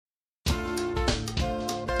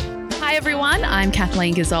everyone, I'm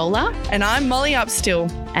Kathleen Gazzola. And I'm Molly Upstill.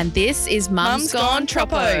 And this is Mum's Gone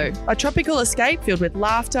Troppo. A tropical escape filled with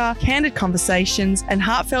laughter, candid conversations and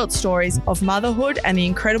heartfelt stories of motherhood and the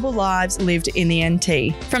incredible lives lived in the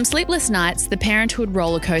NT. From sleepless nights, the parenthood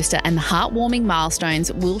roller coaster and the heartwarming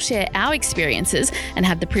milestones, we'll share our experiences and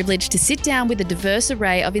have the privilege to sit down with a diverse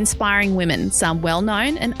array of inspiring women, some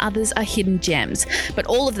well-known and others are hidden gems. But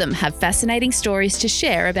all of them have fascinating stories to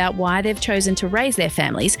share about why they've chosen to raise their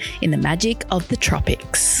families in the magic of the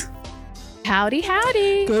tropics. Howdy,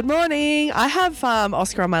 howdy. Good morning. I have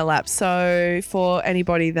Oscar on my lap. So for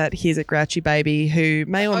anybody that hears a grouchy baby who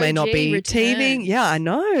may or may not be teething. Yeah, I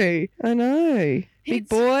know. Big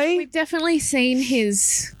boy. We've definitely seen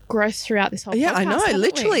his growth throughout this whole podcast. Yeah, I know.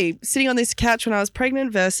 Literally sitting on this couch when I was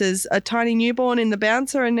pregnant versus a tiny newborn in the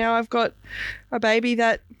bouncer, and now I've got a baby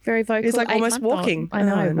that very vocal is like almost walking. I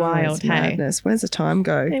know, wild. Hey, madness. Where's the time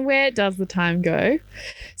go? And where does the time go?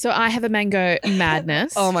 So I have a mango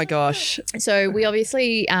madness. Oh my gosh. So we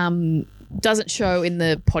obviously doesn't show in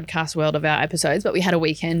the podcast world of our episodes, but we had a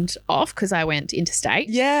weekend off because I went interstate.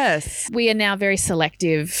 Yes. We are now very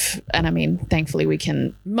selective, and I mean, thankfully we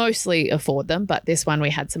can mostly afford them, but this one we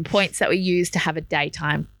had some points that we used to have a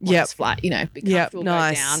daytime flight, be comfortable,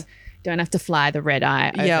 go down. Don't have to fly the red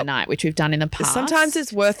eye overnight, which we've done in the past. Sometimes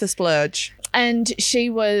it's worth the splurge. And she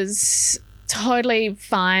was totally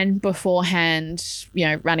fine beforehand,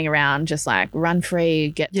 running around, just like run free,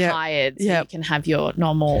 get tired, so you can have your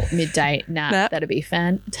normal midday nap. That'd be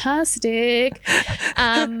fantastic.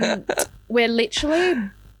 We're literally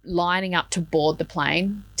lining up to board the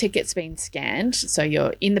plane. Tickets been scanned, so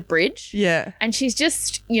you're in the bridge. Yeah. And she's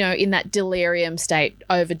just, in that delirium state,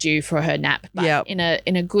 overdue for her nap, but in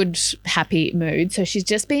a good, happy mood. So she's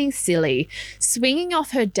just being silly, swinging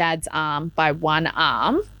off her dad's arm by one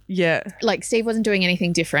arm. Yeah. Like Steve wasn't doing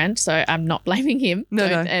anything different, so I'm not blaming him.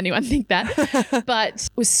 Don't anyone think that. But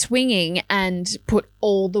was swinging and put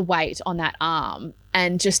all the weight on that arm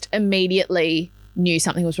and just immediately knew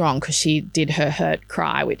something was wrong because she did her hurt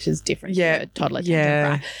cry, which is different to a toddler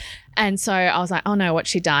cry. And so I was like, oh no, what's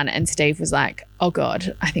she done? And Steve was like, oh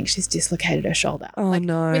God, I think she's dislocated her shoulder. Oh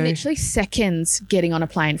no. We're literally seconds getting on a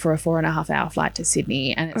plane for a 4.5-hour flight to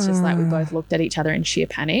Sydney, and it's just like we both looked at each other in sheer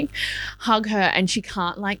panic, hug her, and she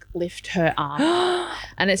can't lift her arm.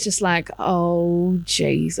 And it's just like, oh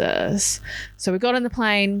Jesus. So we got on the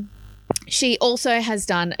plane. She also has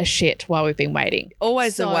done a shit while we've been waiting.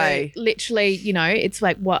 Always the way. Literally, it's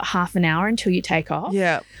like, half an hour until you take off?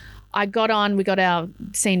 Yeah. I got on, we got our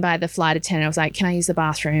seen by the flight attendant. I was like, can I use the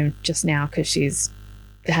bathroom just now because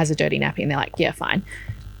has a dirty nappy? And they're like, yeah, fine.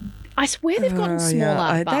 I swear they've gotten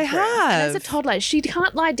smaller. They have. As a toddler, she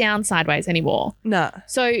can't lie down sideways anymore. No.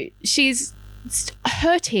 So she's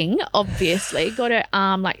hurting, obviously, got her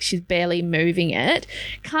arm like she's barely moving it,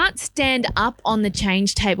 can't stand up on the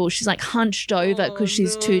change table, she's like hunched over because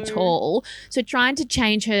she's too tall, so trying to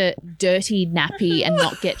change her dirty nappy and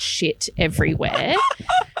not get shit everywhere.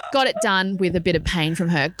 Got it done with a bit of pain from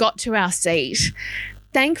her, got to our seat.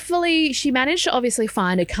 Thankfully she managed to obviously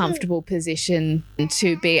find a comfortable position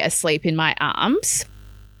to be asleep in my arms.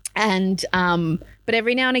 And but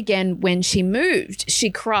every now and again when she moved,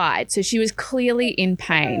 she cried. So she was clearly in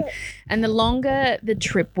pain. And the longer the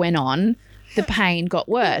trip went on, the pain got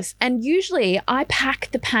worse. And usually I pack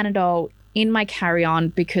the Panadol in my carry-on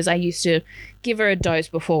because I used to give her a dose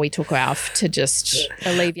before we took her off to just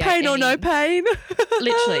alleviate pain or no pain.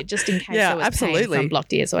 Literally, just in case there was pain from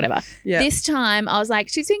blocked ears or whatever. Yeah. This time I was like,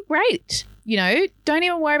 she's doing great. Don't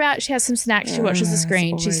even worry about it. She has some snacks. She watches the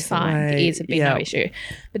screen. She's fine. The ears have been no issue.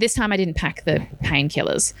 But this time I didn't pack the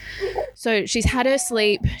painkillers. So she's had her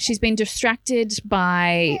sleep. She's been distracted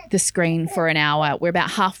by the screen for an hour. We're about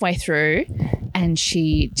halfway through and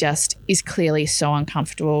she just is clearly so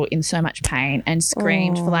uncomfortable, in so much pain, and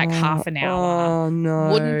screamed for like half an hour. Oh, no.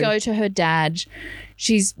 Wouldn't go to her dad.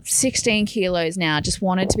 She's 16 kilos now, just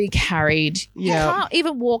wanted to be carried. You can't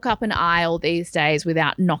even walk up an aisle these days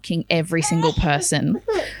without knocking every single person.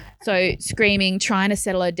 So screaming, trying to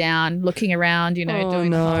settle her down, looking around, doing,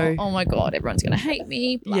 oh my God, everyone's going to hate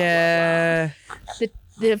me. Blah, blah, blah.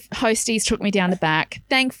 The hosties took me down the back.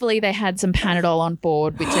 Thankfully, they had some Panadol on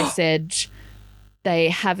board, which they said they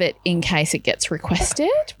have it in case it gets requested,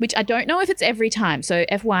 which I don't know if it's every time. So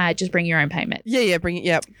FYI, just bring your own pain meds. Yeah, bring it,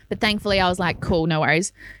 yep. But thankfully I was like, cool, no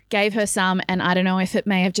worries. Gave her some, and I don't know if it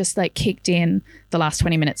may have just kicked in the last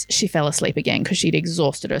 20 minutes. She fell asleep again because she'd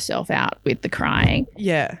exhausted herself out with the crying.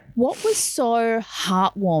 Yeah. What was so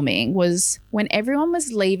heartwarming was when everyone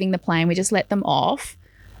was leaving the plane, we just let them off.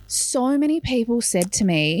 So many people said to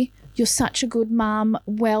me, you're such a good mum.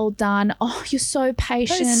 Well done. Oh, you're so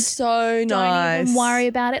patient. That's so nice. Don't even worry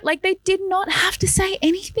about it. Like, they did not have to say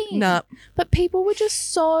anything. No. But people were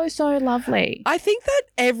just so, so lovely. I think that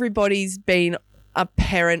everybody's been a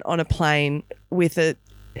parent on a plane with a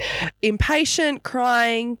impatient,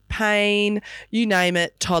 crying, pain, you name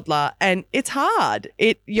it, toddler, and it's hard.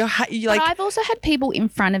 You're like. But I've also had people in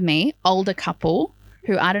front of me, older couple,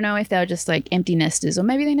 who I don't know if they were just like empty nesters or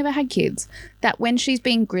maybe they never had kids, that when she's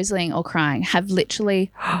been grizzling or crying have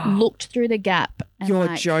literally looked through the gap. And You're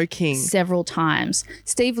like joking. Several times.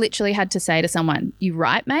 Steve literally had to say to someone, "You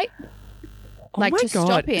right, mate?" Like, oh my to God.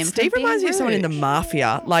 stop him. Steve reminds me of someone in the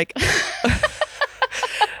mafia. Like,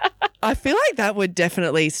 I feel like that would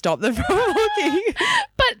definitely stop them from walking.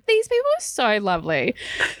 But these people are so lovely.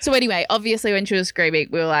 So anyway, obviously when she was screaming,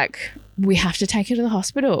 we were like, we have to take her to the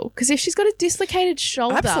hospital because if she's got a dislocated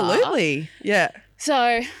shoulder. Absolutely. Yeah.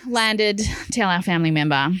 So landed, tell our family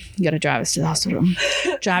member, you got to drive us to the hospital.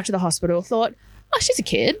 Drive to the hospital. Thought, oh, she's a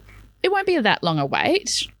kid. It won't be that long a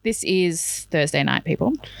wait. This is Thursday night,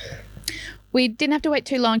 people. We didn't have to wait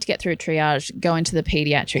too long to get through triage, go into the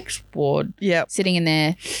paediatrics ward. Yep. Sitting in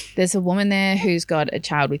there. There's a woman there who's got a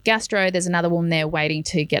child with gastro. There's another woman there waiting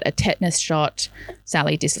to get a tetanus shot.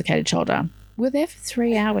 Sally, dislocated shoulder. We're there for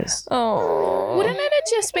 3 hours. Oh. Wouldn't it have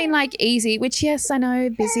just been like easy, which yes, I know,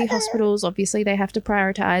 busy hospitals, obviously they have to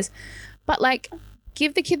prioritise. But like,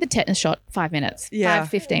 give the kid the tetanus shot 5 minutes. Yeah.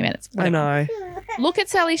 15 minutes. Whatever. I know. Look at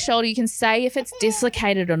Sally's shoulder. You can say if it's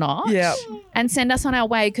dislocated or not. Yeah. And send us on our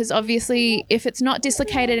way because obviously if it's not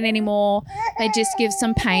dislocated anymore, they just give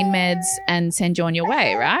some pain meds and send you on your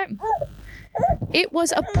way, right? It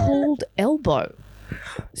was a pulled elbow.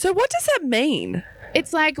 So what does that mean?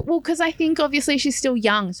 It's like, well, because I think obviously she's still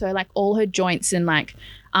young, so like all her joints and like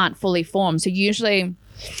aren't fully formed. So usually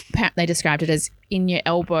they described it as in your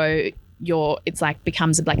elbow, it's like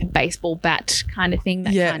becomes like a baseball bat kind of thing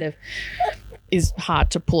that kind of is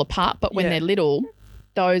hard to pull apart. But when they're little,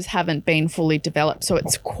 those haven't been fully developed. So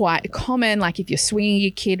it's quite common, like if you're swinging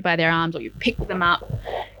your kid by their arms or you pick them up,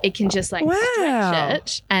 it can just like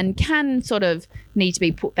stretch it and can sort of need to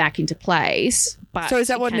be put back into place. But so is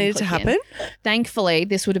that what needed to happen? Thankfully,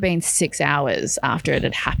 this would have been 6 hours after it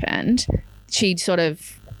had happened. She'd sort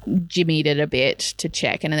of jimmied it a bit to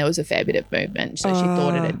check and then there was a fair bit of movement. So she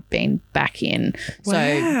thought it had been back in. So,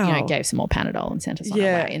 gave some more Panadol and sent us on our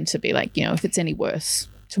way in to be like, if it's any worse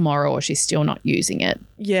tomorrow or she's still not using it,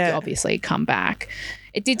 obviously come back.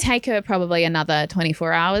 It did take her probably another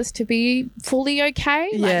 24 hours to be fully okay.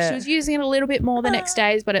 Like she was using it a little bit more the next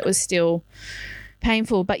days, but it was still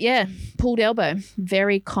painful. But pulled elbow,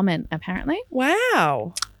 very common apparently.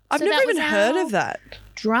 Wow. I've never even heard of that.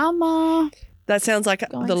 Drama. That sounds like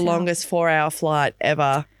the longest 4-hour flight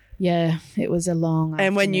ever. Yeah, it was a long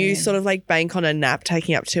And when you sort of like bank on a nap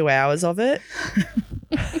taking up 2 hours of it.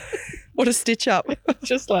 What a stitch up.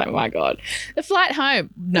 Just like, oh my God. The flight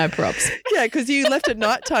home, no props. Yeah, because you left at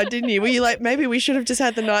night time, didn't you? Were you like, maybe we should have just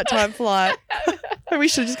had the nighttime flight? We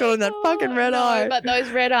should have just gone on that fucking red eye. But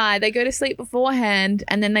those red eye, they go to sleep beforehand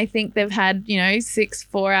and then they think they've had,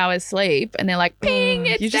 4 hours sleep and they're like, ping,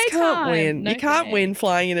 it's you just daytime. Can't win. No you can't win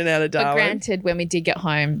flying in and out of Darwin. But granted, when we did get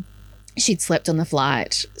home, she'd slept on the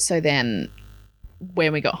flight. So then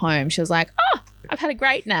when we got home, she was like, oh, I've had a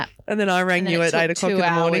great nap. And then I rang you at 8 o'clock in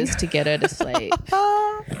the morning. 2 hours to get her to sleep.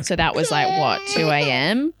 So that was like, what, 2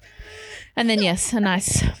 a.m.? And then, yes, a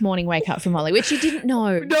nice morning wake up for Molly, which you didn't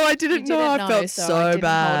know. No, I didn't know. I felt so I didn't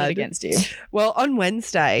bad. Hold it against you. Well, on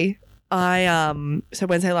Wednesday, so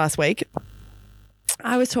Wednesday last week,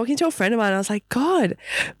 I was talking to a friend of mine. I was like, God,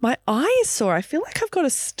 my eye is sore. I feel like I've got a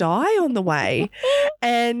sty on the way.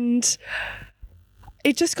 And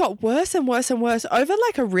it just got worse and worse and worse over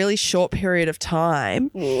like a really short period of time.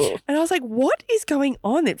 And I was like, what is going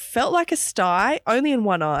on? It felt like a sty only in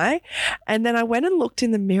one eye. And then I went and looked in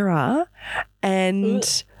the mirror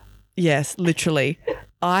and yes, literally,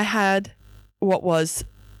 I had what was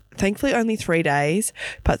thankfully only 3 days,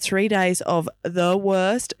 but 3 days of the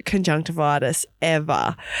worst conjunctivitis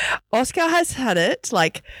ever. Oscar has had it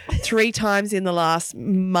like 3 times in the last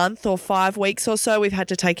month or 5 weeks or so. We've had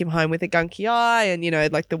to take him home with a gunky eye and,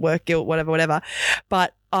 like the work guilt, whatever.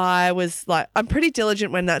 But I was like, I'm pretty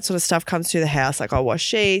diligent when that sort of stuff comes through the house. Like I wash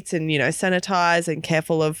sheets and, sanitize and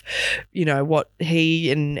careful of, what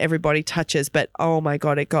he and everybody touches. But oh my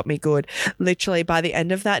God, it got me good. Literally by the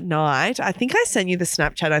end of that night, I think I sent you the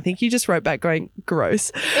Snapchat. I think you just wrote back going,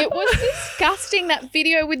 gross. It was disgusting, that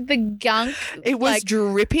video with the gunk. It was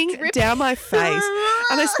dripping down my face.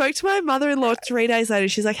 And I spoke to my mother-in-law 3 days later.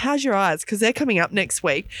 She's like, how's your eyes? Because they're coming up next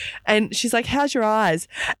week. And she's like, how's your eyes?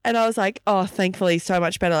 And I was like, oh, thankfully so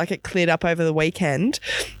much better. Like it cleared up over the weekend.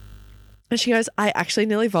 And she goes, I actually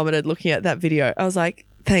nearly vomited looking at that video. I was like,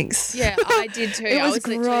 thanks. Yeah, I did too. It I was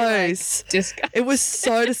literally, gross. disgusting. It was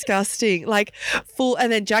so disgusting. Like full.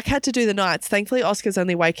 And then Jack had to do the nights. Thankfully, Oscar's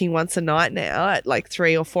only waking once a night now at like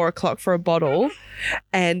 3 or 4 o'clock for a bottle.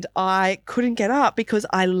 And I couldn't get up because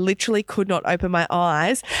I literally could not open my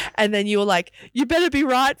eyes. And then you were like, you better be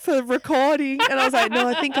right for recording. And I was like, no,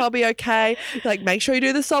 I think I'll be okay. Like, make sure you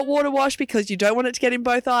do the salt water wash because you don't want it to get in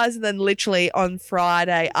both eyes. And then literally on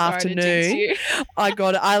Friday afternoon, I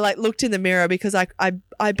got it. I like looked in the mirror because I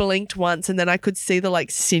blinked once and then I could see the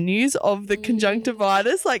like sinews of the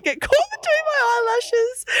conjunctivitis like get caught between my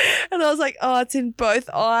eyelashes. And I was like, oh, it's in both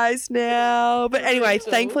eyes now. But anyway,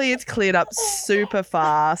 thankfully it's cleared up super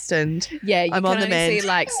fast and yeah, you I'm can on the only mend. see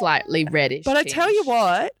like slightly reddish. But I tinge. tell you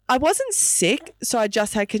what, I wasn't sick, so I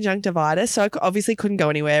just had conjunctivitis, so I obviously couldn't go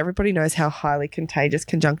anywhere. Everybody knows how highly contagious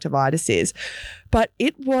conjunctivitis is. But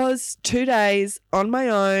it was 2 days on my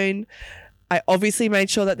own. I obviously made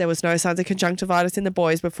sure that there was no signs of conjunctivitis in the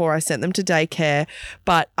boys before I sent them to daycare.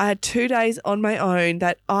 But I had 2 days on my own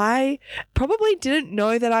that I probably didn't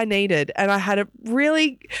know that I needed. And I had a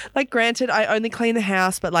really, like, granted, I only cleaned the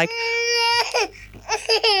house, but like,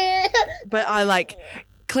 but I like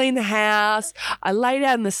cleaned the house, I laid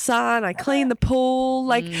out in the sun, I cleaned the pool,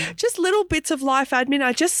 like just little bits of life admin.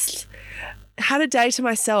 I just had a day to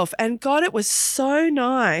myself and God, it was so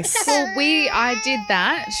nice. Well, I did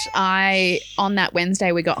that. On that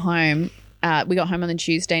Wednesday we got home. We got home on the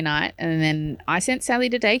Tuesday night and then I sent Sally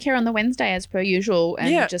to daycare on the Wednesday as per usual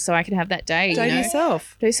and just so I could have that day, Day you know,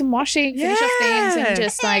 yourself. do some washing, finish off things and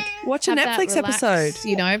just like watch a have that Netflix relax, episode.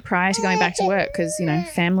 you know, prior to going back to work because, you know,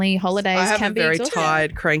 family holidays I have can a be very exhausting.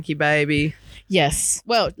 tired, cranky baby. Yes.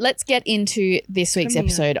 Well, let's get into this week's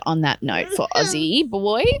episode on that note for Aussie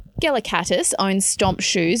boy. Gella Catis owns Stomp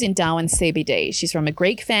Shoes in Darwin CBD. She's from a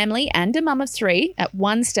Greek family and a mum of 3, at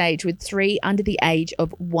one stage with 3 under the age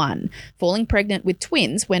of 1, falling pregnant with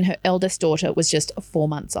twins when her eldest daughter was just 4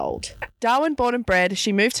 months old. Darwin born and bred,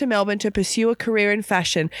 she moved to Melbourne to pursue a career in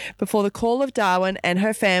fashion before the call of Darwin and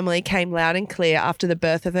her family came loud and clear after the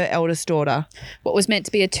birth of her eldest daughter. What was meant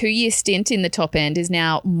to be a 2-year stint in the top end is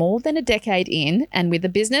now more than a decade in, and with a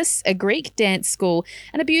business, a Greek dance school,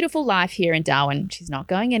 and a beautiful life here in Darwin. She's not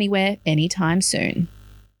going anywhere anytime soon.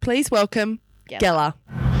 Please welcome Gella.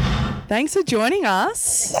 Thanks for joining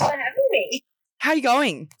us. Thanks for having me. How are you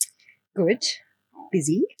going? Good.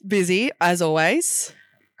 Busy. Busy, as always.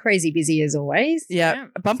 Crazy busy as always. Yeah.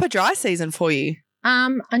 A bumper dry season for you.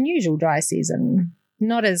 Unusual dry season.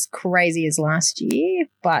 Not as crazy as last year,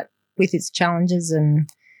 but with its challenges and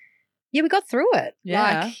we got through it.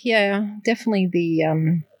 Yeah. Definitely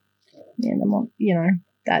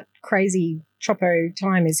that crazy Chopo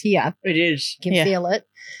time is here. It is. You can feel it.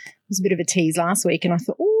 It was a bit of a tease last week and I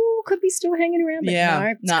thought, could be still hanging around, but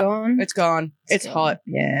no, it's gone. It's gone. It's hot.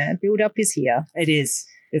 Yeah, build up is here. It is.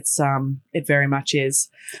 It's it very much is.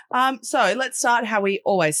 So let's start how we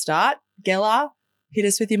always start. Gella, hit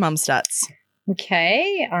us with your mum stats.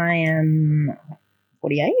 Okay, I am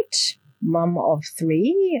 48, mum of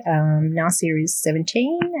 3. Nasir is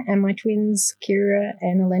 17, and my twins Kira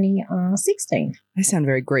and Eleni are 16. They sound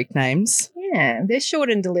very Greek names. Yeah, they're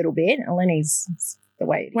shortened a little bit. Eleni's the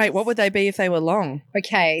way it Wait, is. what would they be if they were long?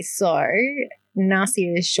 Okay, so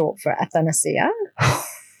Nasir is short for Athanasia.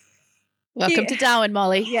 Welcome to Darwin,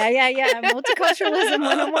 Molly. Yeah. Multiculturalism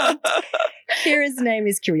 101. Kira's name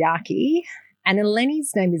is Kyriaki, and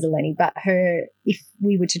Eleni's name is Eleni, but if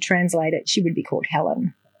we were to translate it, she would be called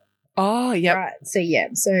Helen. Oh, yeah. Right. So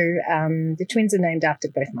the twins are named after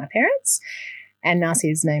both my parents, and Nasir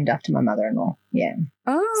is named after my mother-in-law. Yeah.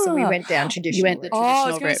 Oh. So we went down traditional. You went the route. I was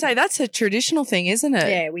traditional going to route. say, that's a traditional thing, isn't it?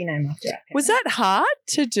 Yeah, we name after our parents. Was that hard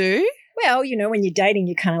to do? Well, when you're dating,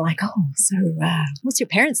 you're kind of like, so what's your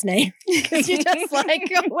parents' name? Because you're just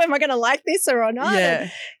like, am I going to like this or not? Yeah.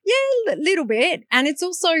 Yeah, a little bit. And it's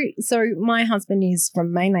also, so my husband is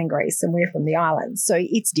from mainland Greece and we're from the islands. So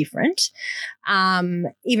it's different.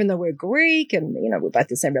 Even though we're Greek and, we're both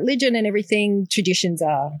the same religion and everything, traditions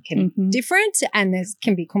can be different and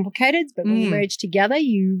can be complicated. But when you merge together,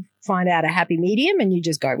 you find out a happy medium and you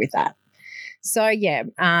just go with that. So,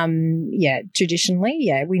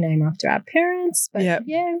 traditionally, we name after our parents. But,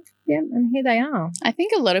 and here they are. I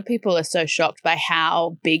think a lot of people are so shocked by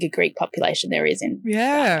how big a Greek population there is in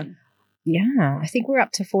Darwin. Yeah, I think we're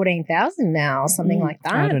up to 14,000 now, something like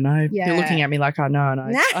that. I don't know. Yeah. You're looking at me like I know, and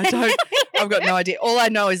I don't. I've got no idea. All I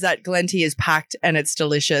know is that Glenty is packed and it's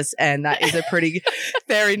delicious, and that is a pretty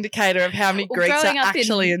fair indicator of how many Greeks are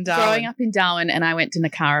actually in Darwin. Growing up in Darwin, and I went to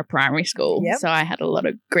Nakara Primary School, Yep. so I had a lot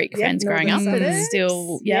of Greek friends growing up, Northern and suburbs.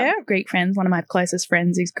 still, Yeah. Greek friends. One of my closest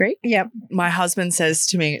friends is Greek. Yep. My husband says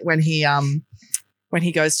to me when he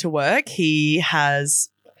goes to work, he has.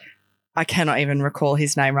 I cannot even recall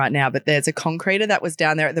his name right now, but there's a concreter that was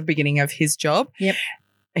down there at the beginning of his job. Yep.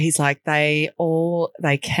 He's like, they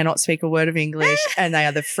cannot speak a word of English and they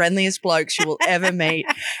are the friendliest blokes you will ever meet.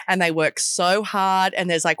 And they work so hard. And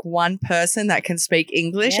there's like one person that can speak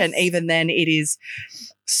English. Yes. And even then it is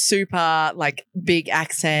super like big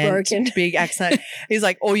accent. Broken. Big accent. He's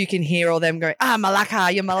like, all you can hear all them going,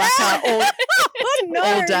 Malacca, you're Malacca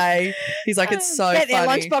all day. He's like, it's so Bet their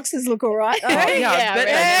funny. lunchboxes look all right. Oh, yeah, I bet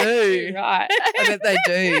they do. Right. I bet they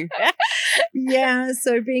do. Yeah,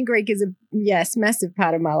 so being Greek is massive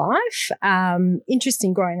part of my life.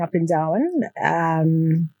 Interesting growing up in Darwin.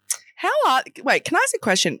 Wait, can I ask a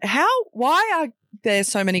question? Why are there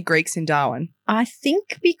so many Greeks in Darwin? I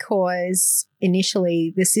think because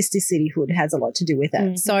initially the sister cityhood has a lot to do with it.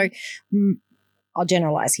 Mhm. So I'll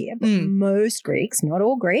generalize here, but Mm. most Greeks, not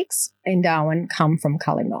all Greeks, in Darwin come from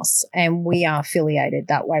Kalymnos, and we are affiliated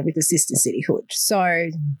that way with the sister cityhood. So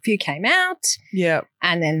a few came out, Yeah.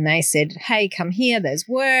 and then they said, hey, come here, there's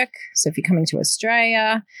work. So if you're coming to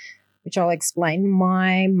Australia, which I'll explain,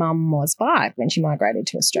 my mum was 5 when she migrated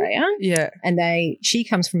to Australia. Yeah. And she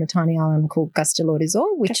comes from a tiny island called Castellorizo,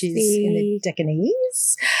 which is in the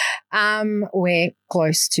Deccanese. We're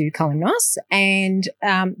close to Kalymnos, and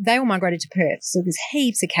they all migrated to Perth. So there's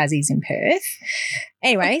heaps of Kazzis in Perth.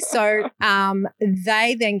 Anyway, so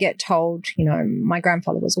they then get told, my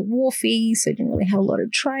grandfather was a wharfie, so didn't really have a lot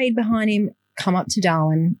of trade behind him. Come up to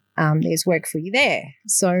Darwin. There's work for you there.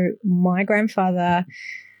 So my grandfather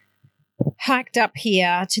hiked up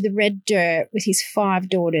here to the red dirt with his 5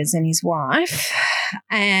 daughters and his wife,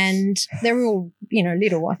 and they were all,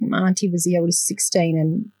 little. I think my auntie was the oldest, 16,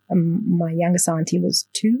 and my youngest auntie was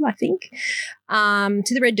 2, I think,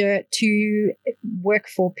 to the red dirt to work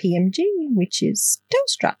for PMG, which is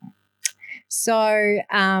Telstra. So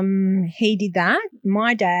he did that.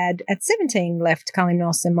 My dad, at 17, left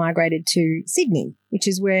Kalymnos and migrated to Sydney, which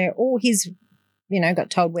is where all his,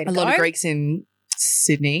 got told where to A go. lot of Greeks in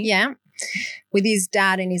Sydney. Yeah. With his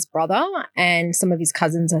dad and his brother and some of his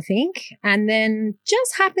cousins, I think. And then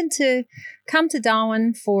just happened to come to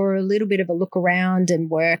Darwin for a little bit of a look around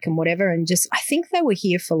and work and whatever. And I think they were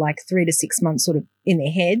here for like 3 to 6 months sort of in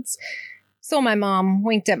their heads. Saw my mum,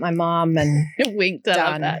 winked at my mum and Winked. I love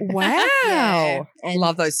Done. that. Wow. Yeah. And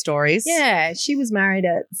Love those stories. yeah, she was married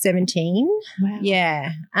at 17. Wow.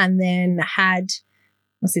 Yeah. And then had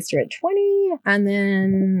my sister at 20, and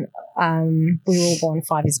then we were all born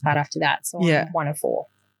 5 years apart after that. So Yeah. I'm 1 of 4.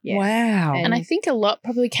 Yeah. Wow. And- And I think a lot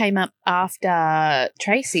probably came up after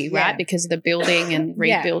Tracy, right? Yeah. Because of the building and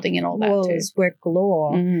Yeah. rebuilding and all that Well, too. it's work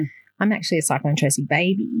galore. Mm. I'm actually a Cyclone Tracy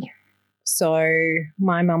baby. So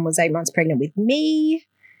my mum was 8 months pregnant with me.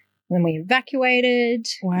 And then we evacuated.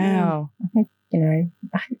 Wow.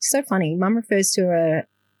 It's so funny. Mum refers to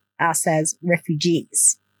us as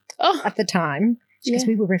refugees Oh, at the time. She goes,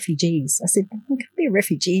 we were refugees. I said, you can't be a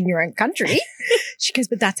refugee in your own country. She goes,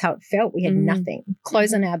 but that's how it felt. We had nothing.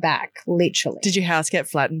 Clothes on our back, literally. Did your house get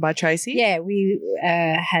flattened by Tracy? Yeah, we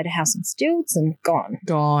had a house on stilts and gone.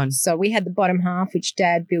 Gone. So we had the bottom half, which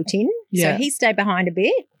Dad built in. Yeah. So he stayed behind a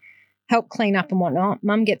bit, helped clean up and whatnot.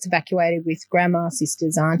 Mum gets evacuated with grandma,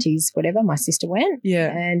 sisters, aunties, whatever. My sister went.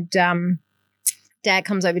 Yeah. And Dad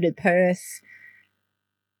comes over to Perth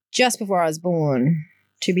just before I was born,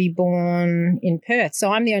 to be born in Perth.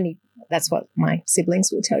 So I'm the only, that's what my siblings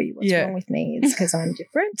will tell you what's wrong with me. It's because I'm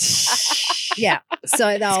different. Yeah.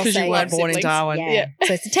 So they'll Because say, you weren't born in siblings. Darwin. yeah.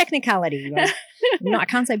 So it's a technicality. No, I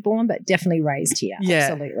can't say born, but definitely raised here. Yeah.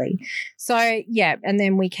 Absolutely. So, yeah. And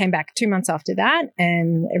then we came back 2 months after that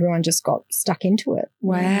and everyone just got stuck into it.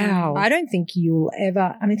 Wow. I don't think you'll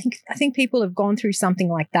ever, I think people have gone through something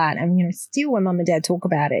like that. And, still when Mum and Dad talk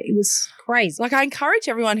about it, it was crazy. Like I encourage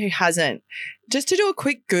everyone who hasn't just to do a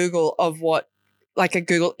quick Google of a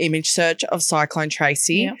Google image search of Cyclone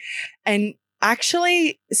Tracy Yeah. and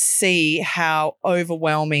actually see how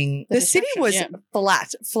overwhelming the city destruction,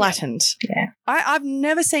 was. Flattened. Yeah. I've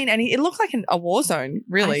never seen any. It looked like a war zone,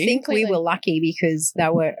 really. I think we Completely. were lucky because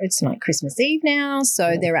it's like Christmas Eve now.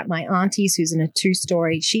 So they're at my auntie's who's in a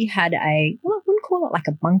 2-story. She had I wouldn't call call it like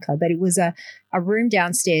a bunker, but it was a room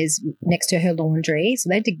downstairs next to her laundry. So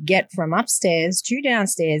they had to get from upstairs to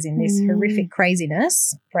downstairs in this horrific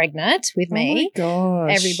craziness, pregnant with me, Oh my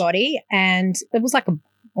gosh. everybody. And it was like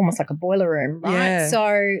almost like a boiler room, right? Yeah.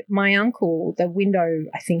 So my uncle, the window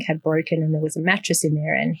I think had broken and there was a mattress in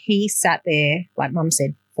there, and he sat there, like Mum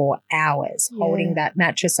said, for hours holding that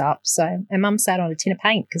mattress up. So, and Mum sat on a tin of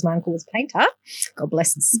paint because my uncle was a painter. God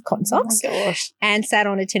bless his cotton socks. Oh my gosh. And sat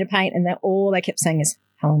on a tin of paint, and all they kept saying is,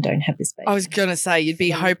 Helen, don't have this baby. I was going to say, you'd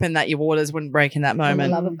be hoping that your waters wouldn't break in that For the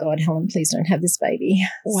moment. love of God, Helen, please don't have this baby.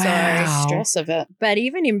 Wow. Stress of it. But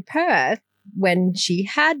even in Perth, when she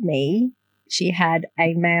had me, she had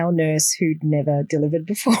a male nurse who'd never delivered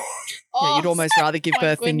before. Yeah, you'd almost rather give my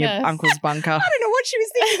birth in your goodness. uncle's bunker. I don't know what she was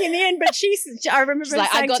thinking in the end, but I remember She's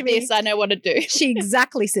like, saying I got to me, this. I know what to do. she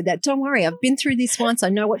exactly said that. Don't worry, I've been through this once. I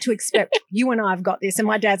know what to expect. You and I have got this. And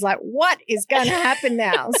my dad's like, what is going to happen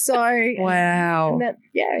now? So, Wow.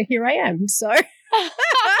 and here I am. So, well,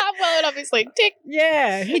 it obviously tick.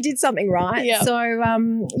 yeah, he did something right. Yeah.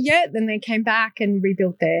 So, then they came back and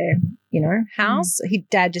rebuilt their, house. His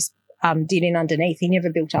dad just did in underneath. He never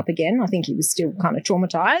built up again. I think he was still kind of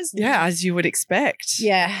traumatized. Yeah, as you would expect.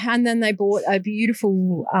 Yeah, and then they bought a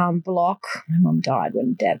beautiful block. My mum died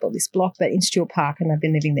when Dad bought this block, but in Stewart Park, and they've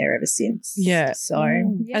been living there ever since. Yeah. So,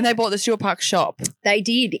 yeah. And they bought the Stewart Park shop. They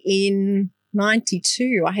did in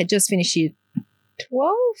 92. I had just finished year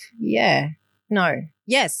 12. Yeah. No.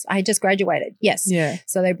 Yes, I had just graduated. Yes. Yeah.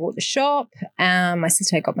 So they bought the shop. My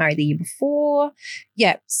sister got married the year before.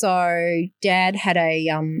 Yeah. So Dad had a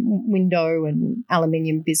window and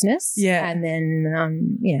aluminium business. Yeah. And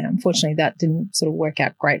then, unfortunately that didn't sort of work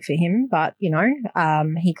out great for him. But,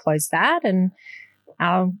 he closed that, and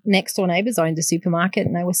our next door neighbours owned a supermarket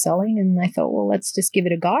and they were selling, and they thought, well, let's just give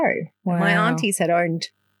it a go. Wow. My aunties had owned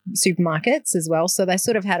supermarkets as well, so they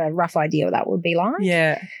sort of had a rough idea what that would be like.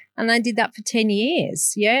 Yeah. And they did that for 10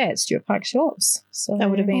 years. Yeah, at Stewart Park Shops. So That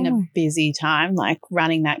would have been Oh. a busy time, like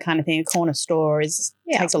running that kind of thing. A corner store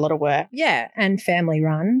takes a lot of work. yeah, and family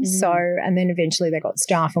run. Mm. So, and then eventually they got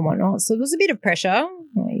staff and whatnot. So there was a bit of pressure.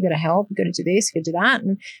 You got to help, you got to do this, you got to do that.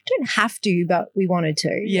 And don't have to, but we wanted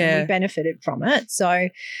to. Yeah. And we benefited from it. So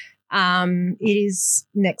it is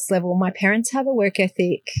next level. My parents have a work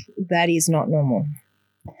ethic that is not normal.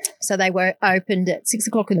 So they were opened at 6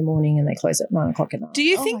 o'clock in the morning and they closed at 9 o'clock at night. Do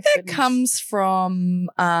you Oh think my that goodness. comes from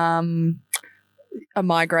a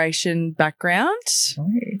migration background? So,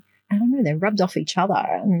 I don't know, they rubbed off each other,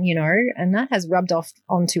 and and that has rubbed off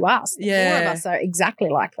onto us. The four Yeah. of us are exactly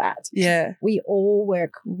like that. Yeah. We all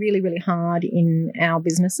work really, really hard in our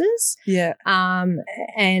businesses, Yeah.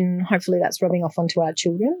 and hopefully that's rubbing off onto our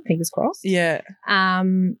children, fingers crossed. Yeah.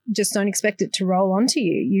 Just don't expect it to roll onto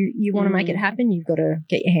you. You want to make it happen, you've got to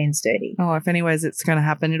get your hands dirty. Oh, if anyways it's going to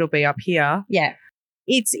happen, it'll be up here. Yeah.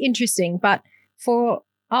 It's interesting, but for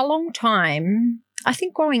a long time, I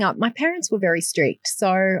think growing up, my parents were very strict. So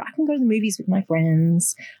I couldn't go to the movies with my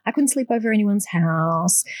friends. I couldn't sleep over anyone's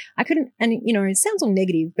house. I couldn't, and it sounds all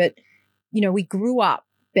negative, but, we grew up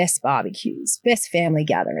best barbecues, best family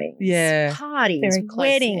gatherings, Yeah. parties, Very close-knit.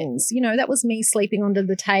 weddings. That was me sleeping under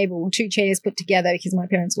the table, 2 chairs put together because my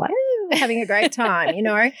parents were like, oh, we're having a great time,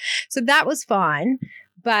 So that was fine.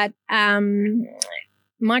 But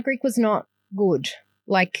my Greek was not good.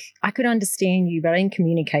 Like, I could understand you, but I didn't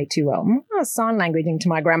communicate too well. I was sign languaging to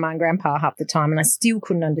my grandma and grandpa half the time, and I still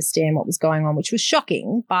couldn't understand what was going on, which was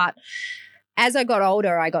shocking. But as I got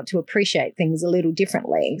older, I got to appreciate things a little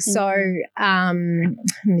differently. So, and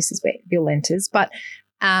this is where Bill enters, but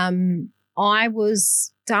Darwin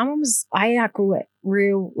I outgrew it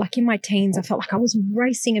real, like in my teens, I felt like I was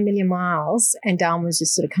racing a million miles, and Darwin was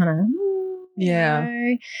just sort of kind of, Yeah.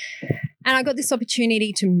 And I got this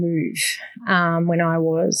opportunity to move when I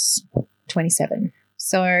was 27.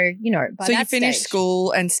 So, by So you that finished stage-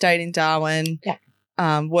 school and stayed in Darwin. Yeah.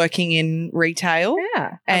 Working in retail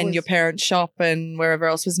Yeah. and your parents' shop and wherever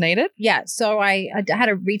else was needed. Yeah. So I had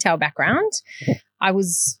a retail background. I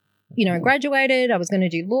was, graduated. I was going to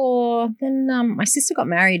do law. Then my sister got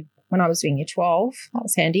married when I was doing year 12. That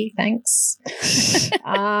was handy. Thanks.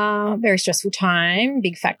 Very stressful time.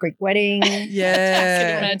 Big fat Greek wedding.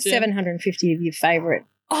 Yeah. Imagine. 750 of your favourite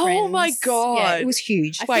Oh friends. my God. Yeah, it was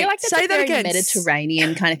huge. I Wait, feel like that's say a that very again.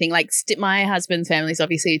 Mediterranean kind of thing. Like my husband's family is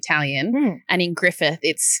obviously Italian, Mm. and in Griffith,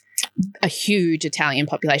 it's a huge Italian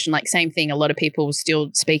population. Like same thing. A lot of people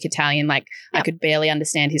still speak Italian. Like I Yep. could barely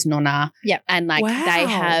understand his nonna. Yep. And like Wow. they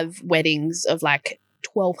have weddings of like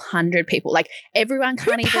 1,200 people. Like everyone Who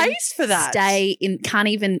can't even pays for that? can't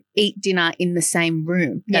even eat dinner in the same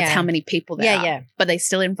room. That's Yeah. how many people there are. Yeah. But they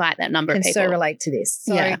still invite that number Can of people. so relate to this.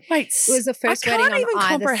 So Yeah. Wait, it was the first I wedding can't on even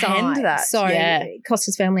either comprehend side. that. So Yeah.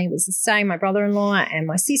 Costa's family was the same. My brother-in-law and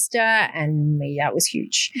my sister and me. That was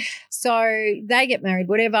huge. So they get married,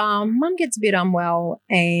 whatever. Mum gets a bit unwell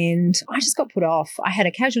and I just got put off. I had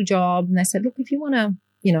a casual job and they said, look, if you want to,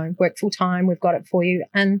 work full time, we've got it for you.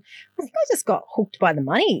 And I think I just got hooked by the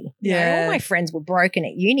money. Yeah. All my friends were broken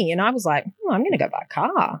at uni and I was like, I'm going to go buy a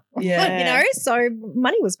car. Yeah. So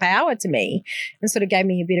money was power to me and sort of gave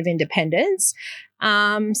me a bit of independence.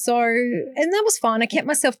 And that was fun. I kept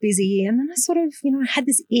myself busy and then I sort of, had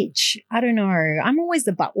this itch. I don't know. I'm always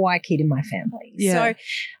the but why kid in my family. Yeah. So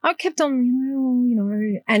I kept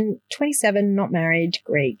on, and 27, not married,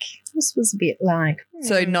 Greek. This was a bit like.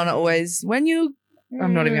 So not always when you.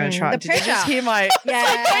 I'm not even going to try. The Did you just pressure. hear my? Yeah.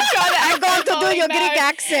 I'm going to do your Greek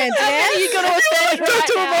accent. Yeah? You got to say it right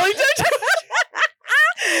now.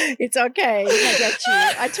 It's okay. I get you.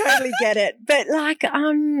 I totally get it. But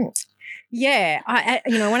yeah,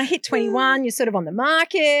 when I hit 21, you're sort of on the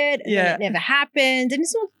market. And then it never happened. And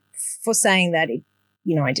it's not for saying that it,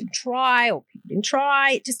 I didn't try or people didn't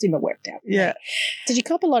try. It just didn't work out. Yeah. Did you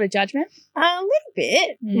cop a lot of judgment? A little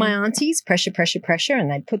bit. My aunties, pressure,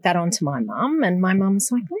 and they'd put that onto my mum. And my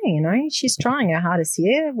mum's like, hey, she's trying her hardest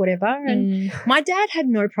here, whatever. And my dad had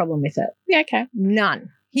no problem with it. Yeah, okay. None.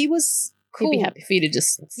 He was cool. He'd be happy for you to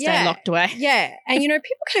just stay Yeah. locked away. Yeah. And,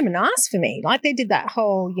 people came and asked for me. Like they did that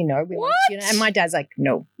whole, we want, and my dad's like,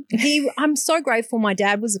 no. I'm so grateful. My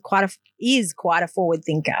dad was is quite a forward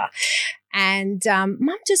thinker. And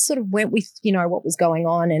mum just sort of went with, what was going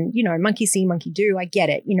on and, monkey see, monkey do. I get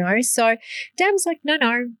it, So dad was like, no,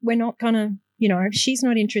 we're not going to, if she's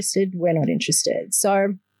not interested, we're not interested.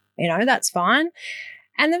 So, that's fine.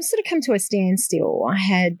 And then sort of come to a standstill. I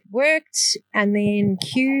had worked and then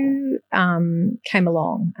Q came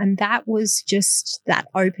along and that was just that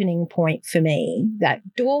opening point for me. That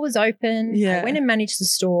door was open. Yeah. I went and managed the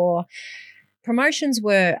store. Promotions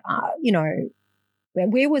were,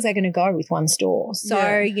 where was I going to go with one store? So,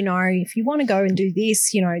 if you want to go and do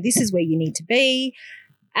this, this is where you need to be.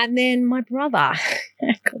 And then my brother,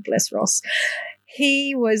 God bless Ross,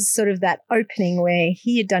 he was sort of that opening where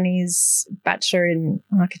he had done his bachelor in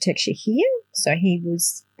architecture here. So he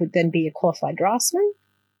would then be a qualified draftsman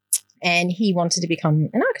and he wanted to become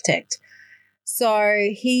an architect. So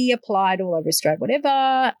he applied all over Australia,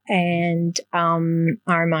 whatever, and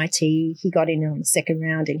RMIT, he got in on the second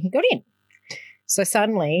round and he got in. So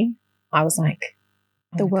suddenly I was like,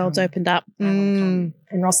 The world's opened up. I wanna come.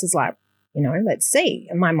 And Ross is like, let's see.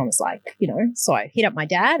 And my mom's like, so I hit up my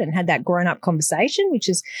dad and had that grown-up conversation, which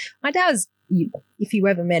is my dad's, if you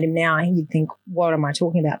ever met him now, you'd think, what am I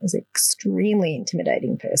talking about? He's an extremely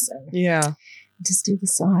intimidating person. Yeah. Just do the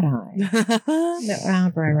side eye, the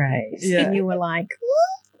eyebrow raise. Yeah. And you were like, what?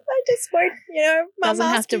 I just won't, Mum Doesn't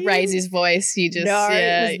have to asking raise you. his voice. You just, No,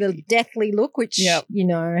 yeah. it was the deathly look, which, Yep.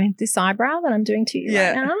 this eyebrow that I'm doing to you Yeah.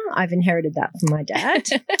 right now, I've inherited that from my dad.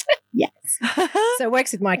 Yes. So it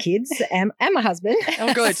works with my kids and my husband.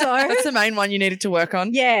 Oh, good. So, That's the main one you needed to work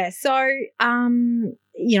on. yeah. So,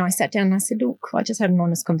 I sat down and I said, look, I just had an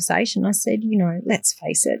honest conversation. I said, let's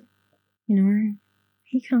face it,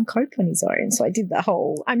 he can't cope on his own. So I did the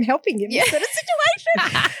whole, I'm helping him sort of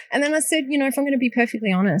situation. And then I said, if I'm going to be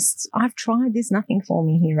perfectly honest, I've tried. There's nothing for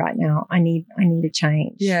me here right now. I need a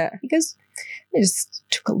change. Yeah. Because I just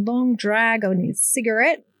took a long drag on his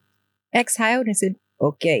cigarette, exhaled and said,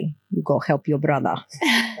 okay, you go help your brother.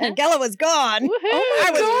 And Gella was gone. I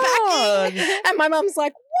was packing. And my mum's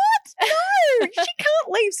like, what? No, she can't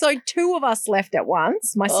leave. So 2 of us left at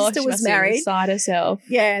once. My sister was married. Beside herself.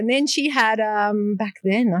 Yeah, and then she had, back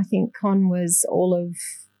then, I think Con was all of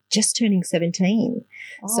just turning 17.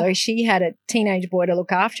 So she had a teenage boy to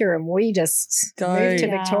look after her and we just moved to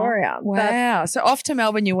Yeah. Victoria. But Wow. So off to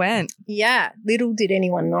Melbourne you went. yeah, little did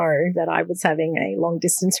anyone know that I was having a long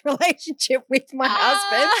distance relationship with my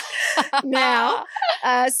husband now,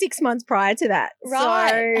 6 months prior to that. Right.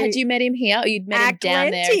 So Had you met him here or you'd met him at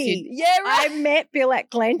down there? Glenty. Yeah, I met Bill at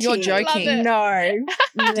Glenty. You're joking. Love it.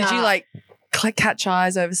 No. Did you catch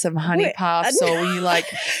eyes over some honey Wait, puffs, or were you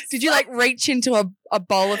did you reach into a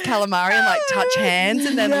bowl of calamari and touch hands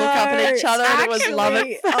and then look up at each other and it was love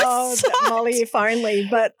Actually, at first sight? Molly, if only.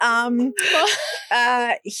 But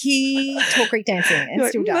he taught Greek dancing and You're like,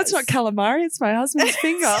 still does. That's not calamari, it's my husband's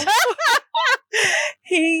finger.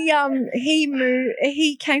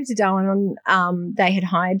 He came to Darwin on they had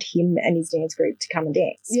hired him and his dance group to come and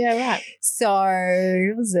dance. Yeah, right. So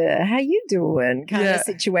it was a how you doing kind of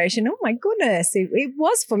situation. Oh my goodness. It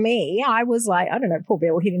was for me. I was like, I don't know, poor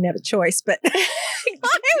Bill, he didn't have a choice, but I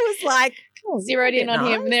was like, zeroed in on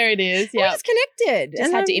him. There it is. Yeah. We just connected.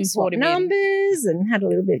 Just had to import him in. Numbers and had a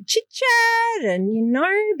little bit of chit chat and,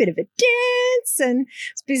 a bit of a dance. And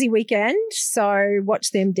it's a busy weekend. So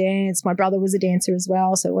watched them dance. My brother was a dancer as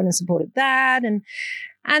well. So I went and supported that. And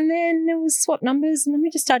then it was swap numbers and then we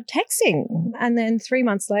just started texting. And then 3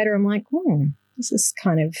 months later, I'm like, this is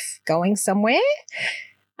kind of going somewhere.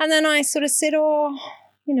 And then I sort of said,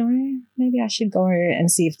 maybe I should go and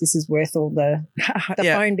see if this is worth all the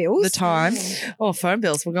phone bills. The time. Oh, phone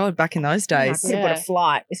bills. We're going back in those days. I could have bought a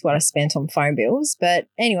flight with what I spent on phone bills. But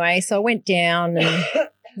anyway, so I went down and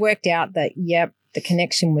worked out that, the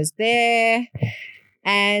connection was there.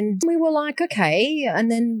 And we were like, okay. And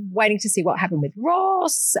then waiting to see what happened with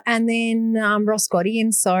Ross. And then Ross got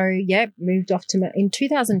in. So, moved off in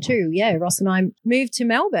 2002. Ross and I moved to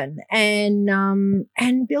Melbourne. And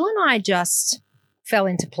Bill and I just fell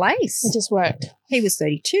into place. It just worked. He was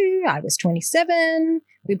 32. I was 27.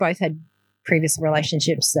 We both had previous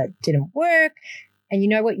relationships that didn't work. And you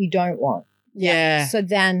know what you don't want. Yeah. So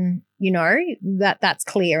then, that's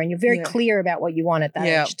clear. And you're very clear about what you want at that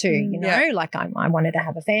age too. Like I wanted to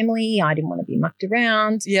have a family. I didn't want to be mucked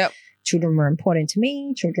around. Yep. Children were important to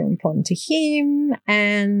me. Children were important to him.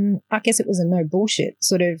 And I guess it was a no bullshit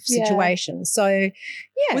sort of situation. So,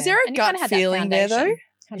 yeah. Was there a gut feeling there though?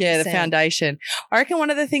 100%. Yeah, the foundation. I reckon one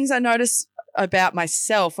of the things I noticed about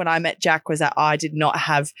myself when I met Jack was that I did not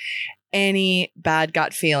have any bad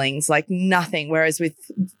gut feelings, like nothing. Whereas with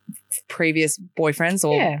previous boyfriends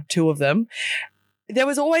or two of them, there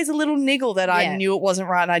was always a little niggle that I knew it wasn't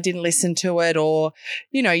right and I didn't listen to it or,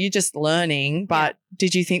 you're just learning. But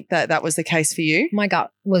did you think that was the case for you? My gut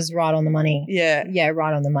was right on the money. Yeah. Yeah,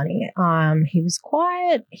 right on the money. He was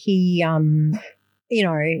quiet. He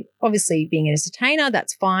obviously being an entertainer,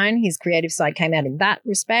 that's fine. His creative side came out in that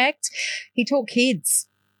respect. He taught kids,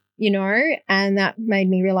 and that made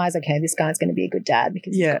me realize, okay, this guy's going to be a good dad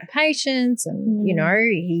because he's got patience and,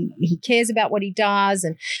 he cares about what he does.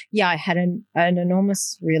 And, I had an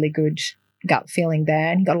enormous, really good gut feeling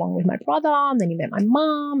there. And he got along with my brother and then he met my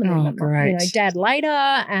mum and then met my, dad later.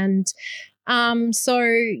 And I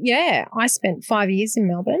spent 5 years in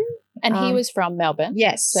Melbourne. And he was from Melbourne.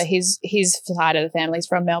 Yes. So his side of the family's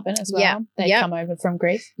from Melbourne as well. Yeah. They come over from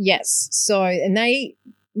Greece. Yes. So, and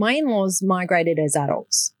my in-laws migrated as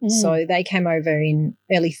adults. So they came over in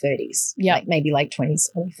early 30s, like maybe late 20s,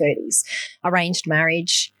 early 30s. Arranged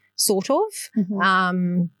marriage, sort of.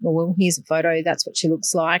 Well, here's a photo. That's what she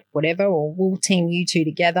looks like, whatever. Or we'll team you two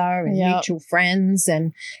together and mutual friends.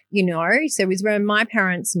 And, so it was when my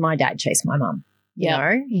parents, my dad chased my mum.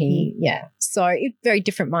 So it's very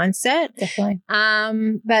different mindset. Definitely.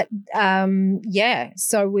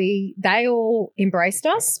 So they all embraced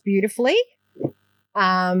us beautifully.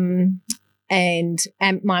 And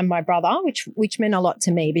my brother, which meant a lot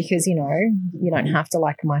to me because, you don't have to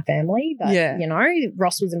like my family, but,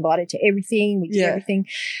 Ross was invited to everything. We did everything.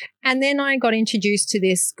 And then I got introduced to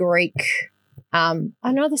this Greek,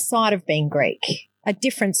 another side of being Greek, a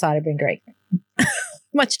different side of being Greek.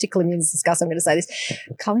 Much to Clemens discuss, I'm going to say this.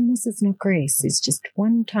 Kalymnos is not Greece. It's just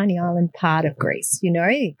one tiny island part of Greece.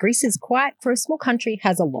 Greece is quite, for a small country,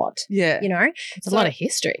 has a lot. Yeah. It's a lot of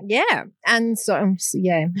history. Yeah. And so,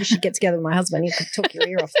 we should get together with my husband. He could talk your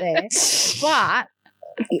ear off there. But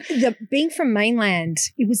being from mainland,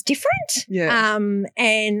 it was different. Yeah.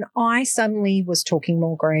 And I suddenly was talking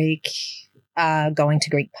more Greek. Going to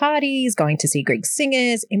Greek parties, going to see Greek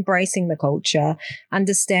singers, embracing the culture,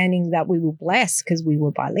 understanding that we were blessed because we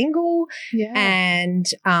were bilingual. Yeah. And,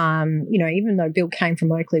 even though Bill came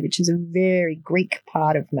from Oakley, which is a very Greek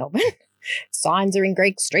part of Melbourne, signs are in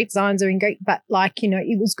Greek, street signs are in Greek, but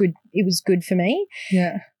it was good. It was good for me.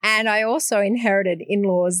 Yeah. And I also inherited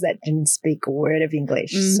in-laws that didn't speak a word of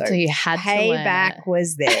English. So you had payback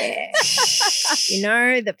was there.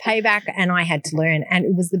 The payback, and I had to learn, and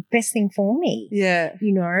it was the best thing for me. Yeah.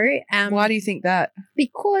 Why do you think that?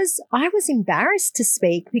 Because I was embarrassed to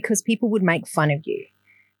speak because people would make fun of you.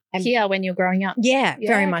 And when you're growing up. Yeah,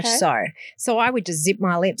 very much so. So I would just zip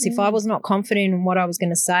my lips. If I was not confident in what I was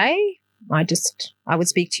going to say, I would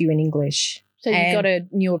speak to you in English. So you got a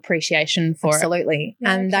new appreciation for absolutely. it.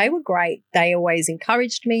 And they were great. They always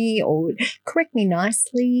encouraged me or would correct me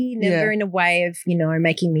nicely, never in a way of,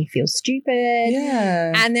 making me feel stupid.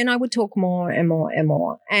 Yeah. And then I would talk more and more and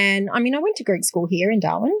more. And I went to Greek school here in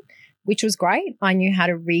Darwin, which was great. I knew how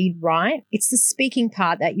to read, write. It's the speaking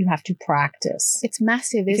part that you have to practice. It's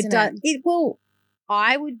massive, If isn't does, it? it will.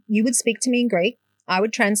 You would speak to me in Greek. I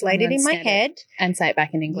would translate it in my Understand it. head. And say it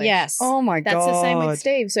back in English. Yes. Oh my That's God. the same with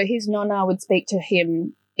Steve. So his nonna would speak to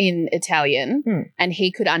him in Italian and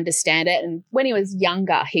he could understand it. And when he was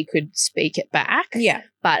younger, he could speak it back. Yeah.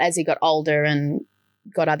 But as he got older and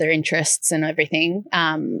got other interests and everything,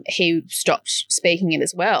 he stopped speaking it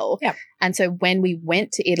as well. Yeah. And so when we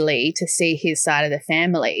went to Italy to see his side of the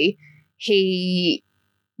family,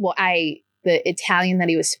 the Italian that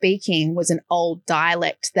he was speaking was an old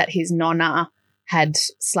dialect that his nonna had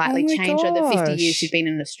slightly Oh my changed over the 50 gosh. years she'd been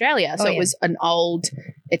in Australia. So Oh, it yeah. was an old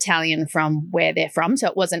Italian from where they're from. So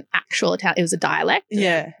it wasn't actual Italian. It was a dialect of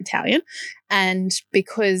Yeah. Italian. And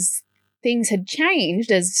because things had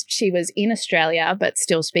changed as she was in Australia but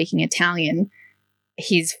still speaking Italian,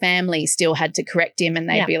 his family still had to correct him and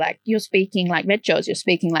they'd Yeah. be like, you're speaking like veggies, you're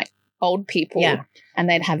speaking like old people. Yeah. And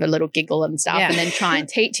they'd have a little giggle and stuff Yeah. and then try and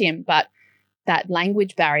teach him. But that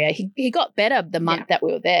language barrier, he got better the month that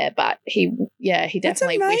we were there, but he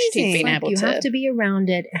definitely wished he'd amazing. been Like, able you to, have to be around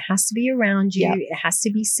it. It has to be around you. Yeah. It has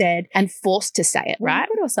to be said. and forced to say it, Well, right?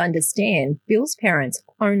 you could also understand Bill's parents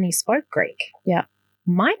only spoke Greek. Yeah.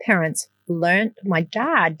 My parents my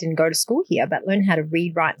dad didn't go to school here, but learned how to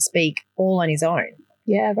read, write, and speak all on his own.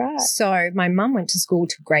 Yeah, right. So my mum went to school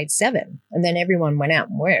to grade 7 and then everyone went out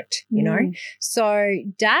and worked, you know? Mm. So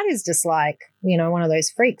dad is just like, one of those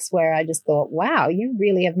freaks where I just thought, wow, you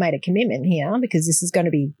really have made a commitment here because this is going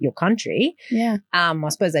to be your country. Yeah. I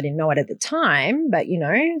suppose I didn't know it at the time, but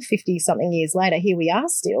 50 something years later, here we are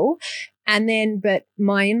still. And then, but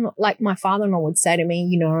my father-in-law would say to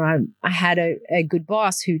me, I had a good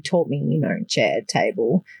boss who taught me, chair,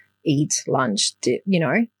 table, eat, lunch,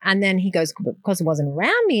 and then he goes, because it wasn't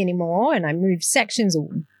around me anymore and I moved sections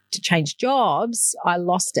to change jobs, I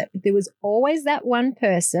lost it. But there was always that one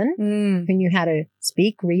person who knew how to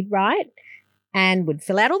speak, read, write, and would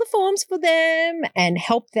fill out all the forms for them and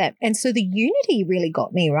help them. And so the unity really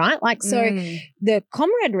got me, right? Like, so the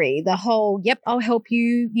camaraderie, the whole, yep, I'll help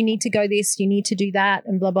you. You need to go this, you need to do that,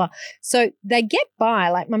 and blah, blah. So they get by.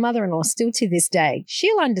 Like my mother-in-law still to this day,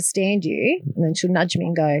 she'll understand you and then she'll nudge me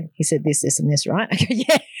and go, he said this, this, and this, right? I go,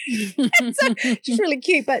 yeah. So she's really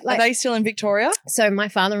cute. But Are they still in Victoria? so my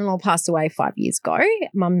father-in-law passed away 5 years ago.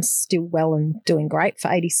 Mum's still well and doing great for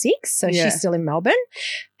 86. So Yeah. she's still in Melbourne.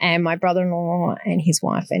 And my brother-in-law and his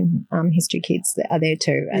wife and his 2 kids are there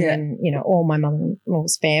too. And Yeah. then, all my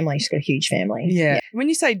mother-in-law's family. She's got a huge family. Yeah. When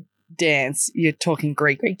you say dance, you're talking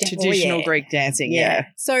Greek Greek dance. traditional Oh, yeah. Greek dancing. Yeah.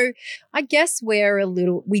 So I guess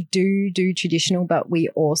we do traditional, but we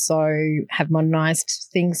also have modernized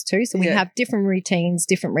things too. So we Yeah. have different routines,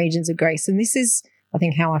 different regions of Greece. And this is, I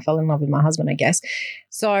think, how I fell in love with my husband, I guess.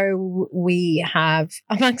 So we have,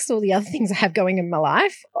 amongst all the other things I have going in my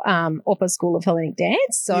life, Opera School of Hellenic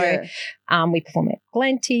Dance. So we perform at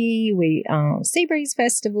Plenty, Seabreeze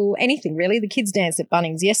Festival, anything really. The kids danced at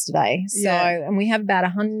Bunnings yesterday. So, Yeah. and we have about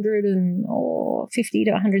 150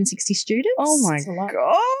 to 160 students. Oh my That's a lot.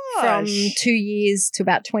 gosh. From 2 years to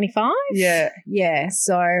about 25. Yeah. Yeah.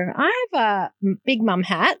 So I have a big mum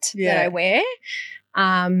hat Yeah. that I wear.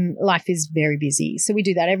 Life is very busy. So we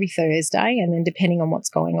do that every Thursday. And then depending on what's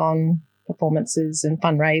going on, performances and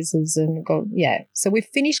fundraisers So we've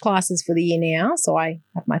finished classes for the year now. So I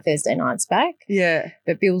have my Thursday nights back. Yeah.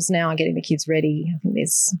 But Bill's now getting the kids ready. I think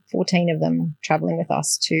there's 14 of them traveling with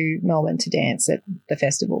us to Melbourne to dance at the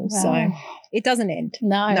festival. Wow. So it doesn't end.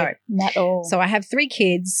 No, No. not at all. So I have 3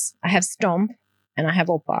 kids. I have Stomp and I have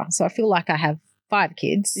Opera. So I feel like I have 5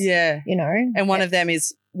 kids. Yeah. And one of them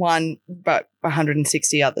is one, but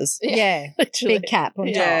 160 others. yeah, Literally. big cap on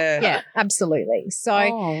top. Yeah. Yeah, absolutely. So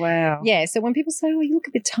Oh, wow. yeah, so when people say, "Oh, you look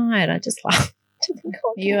a bit tired," I just laugh.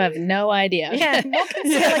 You have no idea. yeah, more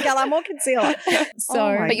concealer, Gella, more concealer. So,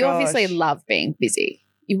 Oh my But you obviously gosh. love being busy.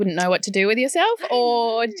 You wouldn't know what to do with yourself,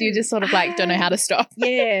 or do you just sort of like don't know how to stop?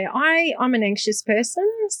 yeah, I'm an anxious person,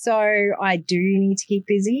 so I do need to keep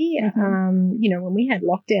busy. When we had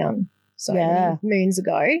lockdown Yeah. many moons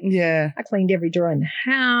ago, Yeah. I cleaned every drawer in the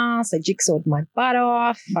house. I jigsawed my butt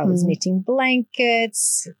off. I was Mhm. knitting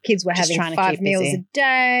blankets. Kids were Just trying having to 5 keep meals busy. a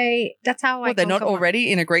day. That's how I. Well, they're not conquer my-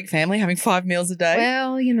 already in a Greek family having 5 meals a day.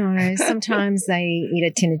 Well, sometimes they eat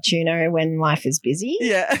a tin of tuna when life is busy.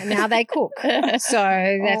 Yeah. And now they cook.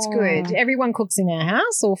 So that's Oh. good. Everyone cooks in our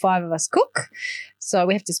house. All 5 of us cook. So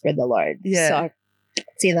we have to spread the load. Yeah. So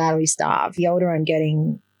it's either that or we starve. The older I'm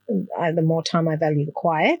getting, the more time I value the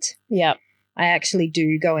quiet. Yep. I actually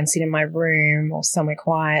do go and sit in my room or somewhere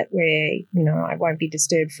quiet where, I won't be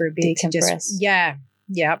disturbed for a bit. Decompress. Yeah.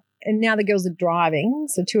 and now the girls are driving.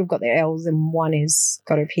 So 2 have got their L's and 1 is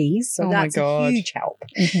got her P's. So Oh my that's God. a huge help.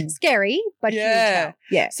 Mhm. Scary, but huge help.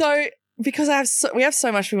 Yeah. So because we have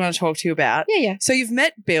so much we want to talk to you about. Yeah, yeah. So you've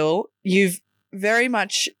met Bill. You've very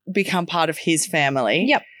much become part of his family.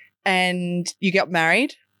 Yep. And you got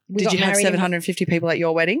married. We Did got you have married in 750 people at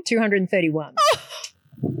your wedding? 231.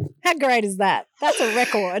 How great is that? That's a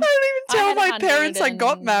record. I I didn't had even tell my parents I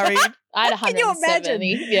got 100 married. I had Can you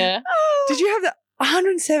 170. Yeah. Did you have the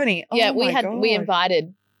 170? Yeah, Oh we my had we God.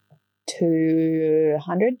 invited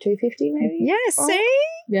 200, 250 maybe. Yeah, Oh. see?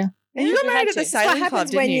 Yeah. And you got We had married at to. the That's That's what sailing club,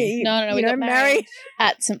 happens didn't when you? you, No, we you know, got married. married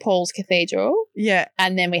at St Paul's Cathedral, Yeah.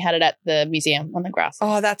 and then we had it at the museum on the grass.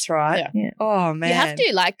 Oh, that's right. Yeah. Yeah. Oh, man. You have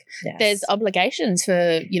to, like, Yes. there's obligations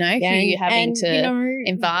for, you know, who you're having and, to you know,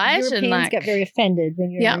 invite and, Europeans like- get very offended when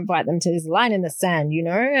you Yeah. invite them to this line in the sand, you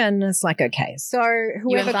know, and it's like, okay, so you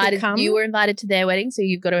whoever could come. You were invited to their wedding, so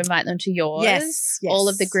you've got to invite them to yours. Yes, All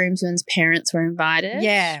of the yes. groomsmen's parents were invited.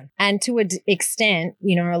 Yeah. And to an extent,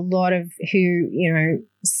 you know, a lot of who, you know,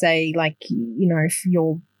 say like, you know, if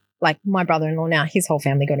you're like my brother-in-law now, his whole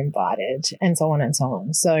family got invited and so on and so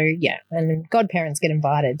on. So yeah, and godparents get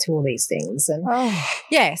invited to all these things. And Oh,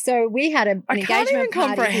 yeah, so we had an I can't even engagement party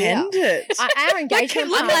comprehend here. it. Our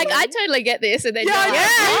engagement I'm party. like, I totally get this. And then Yeah, you're like, yeah.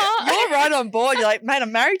 "Oh." You're right on board. You're like, man,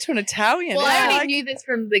 I'm married to an Italian. Well, I Yeah, only like- knew this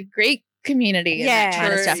from the Greek community and yeah, that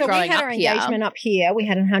kind of stuff so we growing had up our here. engagement up here. We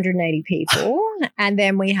had 180 people, and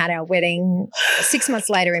then we had our wedding 6 months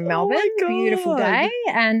later in Oh my Melbourne. Beautiful God. day,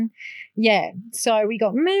 and yeah, so we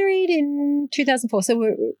got married in 2004. So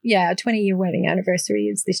our 20-year wedding anniversary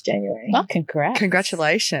is this January. Oh, congrats.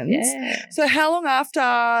 Congratulations. Yeah. So how long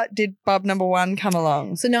after did bub number 1 come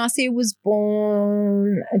along? So Nasia was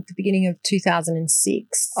born at the beginning of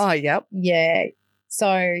 2006. Oh, yep. Yeah.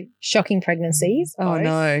 So shocking pregnancies. Oh, both.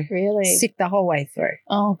 no. Really? Sick the whole way through.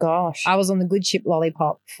 Oh, gosh. I was on the good ship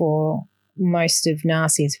lollipop for most of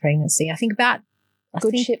Nasia's pregnancy. I think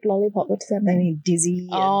Good ship lollipop. What does that mean? maybe dizzy.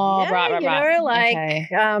 Oh, and, right. you know, like, Okay.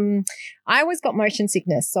 I always got motion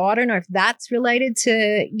sickness. So I don't know if that's related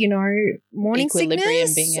to, you know, morning Equilibrium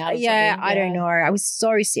sickness. being out or Yeah, something, I don't yeah. know. I was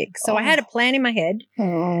so sick. So I had a plan in my head,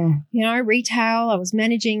 Oh. you know, retail. I was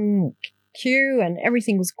managing Q and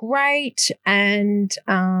everything was great. And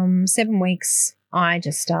 7 weeks, I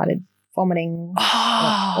just started vomiting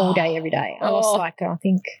all day, every day. I lost Oh. like, I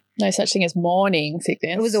think, No such thing as morning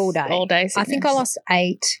sickness. It was all day. All day I sickness. think I lost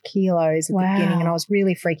 8 kilos at the Wow. beginning, and I was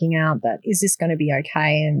really freaking out that is this going to be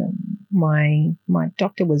okay? And my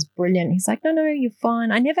doctor was brilliant. He's like, no, you're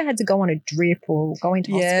fine. I never had to go on a drip or go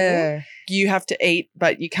into hospital. Yeah. You have to eat,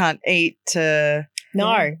 but you can't eat to...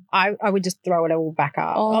 No, I would just throw it all back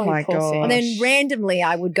up. Oh, my poor God. thing. And then randomly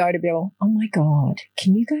I would go to Bill, oh my God,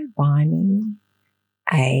 can you go buy me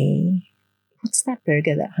what's that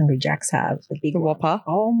burger that Hungry Jacks have? The big The one. Whopper.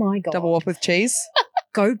 Oh my God. Double Whopper with cheese.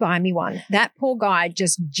 Go buy me one. That poor guy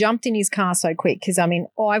just jumped in his car so quick because, I mean,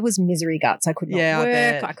 I was misery guts. I could not Yeah, I work.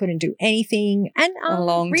 bet. I couldn't do anything. And A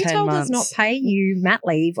long 10 retail does not months. pay you mat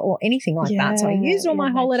leave or anything like that. So I Yeah, used all my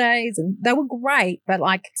yeah. holidays and they were great. But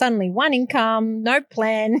like suddenly one income, no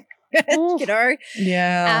plan, you know.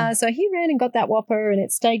 Yeah. So he ran and got that Whopper and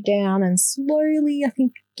it stayed down. And slowly, I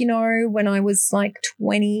think, you know, when I was like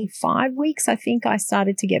 25 weeks, I think I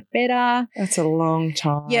started to get better. That's a long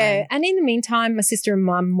time. Yeah. And in the meantime, my sister and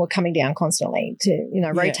mum were coming down constantly to, you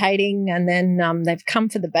know, Yeah. rotating. And then they've come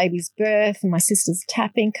for the baby's birth and my sister's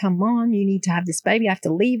tapping, come on, you need to have this baby. I have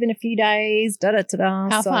to leave in a few days. Da-da-da-da.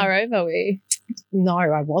 How So- far over were you? No,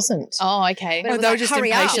 I wasn't. Oh, okay. But it Oh, was they were like, just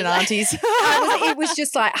hurry up. impatient aunties. It was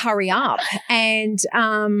just like, hurry up. And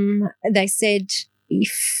they said,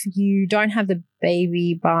 if you don't have the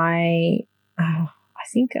baby by, I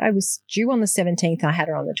think I was due on the 17th, I had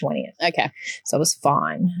her on the 20th. Okay. So it was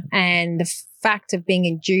fine. And the fact of being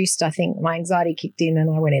induced, I think my anxiety kicked in and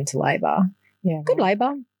I went into labour. Yeah. Good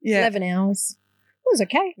labour, Yeah. 11 hours. It was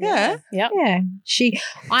okay. Yeah. Yep. Yeah.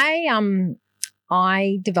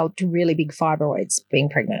 I developed really big fibroids being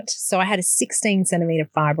pregnant. So I had a 16 centimetre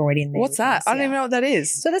fibroid in there. What's with that? I don't Marcia. even know what that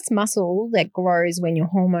is. So that's muscle that grows when your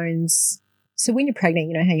hormones. So when you're pregnant,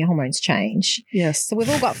 you know how your hormones change. Yes. So we've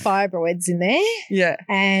all got fibroids in there, Yeah.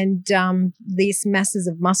 and these masses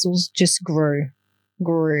of muscles just grew.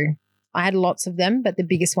 I had lots of them, but the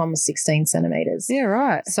biggest one was 16 centimetres. Yeah,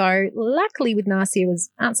 right. So luckily with Nasia, it was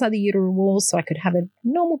outside the uterine wall, so I could have a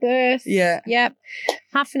normal birth. Yeah. Yep.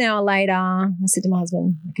 Half an hour later, I said to my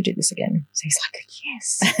husband, I could do this again. So he's like,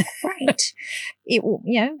 yes, great.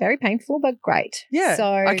 Very painful, but great. Yeah.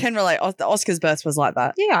 So I can relate. The Oscar's birth was like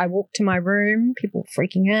that. yeah, I walked to my room, people were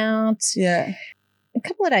freaking out. Yeah. A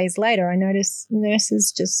couple of days later, I noticed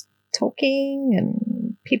nurses just talking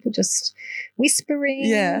and people just whispering.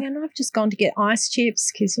 Yeah. And I've just gone to get ice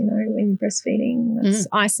chips because, you know, when breastfeeding,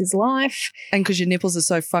 ice is life. And because your nipples are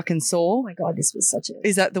so fucking Oh, sore. my God, this was such a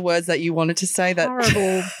Is that the words that you wanted to say? That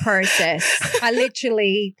horrible process. I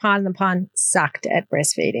literally, pardon the pun, sucked at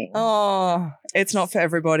breastfeeding. Oh, it's not for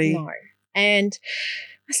everybody. No. And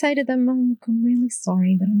I say to them, oh, look, I'm really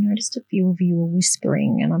sorry, but I noticed a few of you were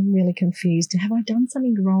whispering and I'm really confused. Have I done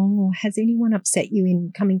something wrong, or has anyone upset you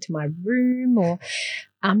in coming to my room? Or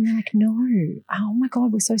they're like, no. Oh, my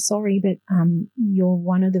God, we're so sorry, but you're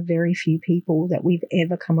one of the very few people that we've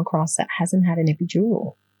ever come across that hasn't had an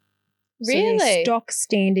epidural. So Really? they're stock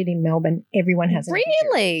standard in Melbourne. Everyone has an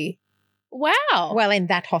epidural. Really? Wow. Well, in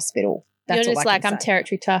that hospital. That's You're all just I like, can I'm say.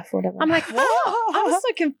 territory tough or whatever. I'm like, what? I was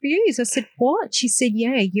so confused. I said, what? She said,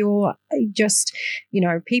 yeah, you're just, you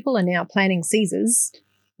know, people are now planning Caesars,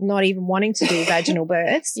 not even wanting to do vaginal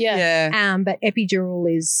births. yeah. But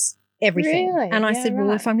epidural is everything. Really? And I Yeah, said, well,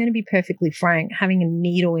 right. if I'm going to be perfectly frank, having a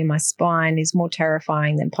needle in my spine is more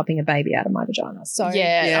terrifying than popping a baby out of my vagina. So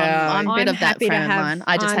Yeah, I'm a bit I'm of that happy to frame of have- mind.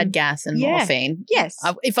 I just had gas and yeah. morphine. yes.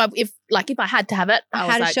 If I had to have it, I I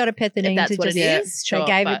was had like, a shot of pethidine if that's to what just, it is, sure. they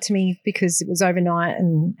gave but it to me because it was overnight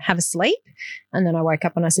and have a sleep. And then I woke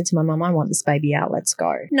up and I said to my mum, I want this baby out. Let's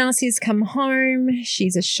go. Narcia's come home.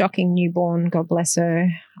 She's a shocking newborn. God bless her.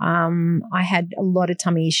 I had a lot of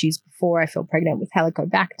tummy issues before I fell pregnant with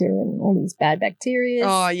Helicobacter and all these bad bacteria.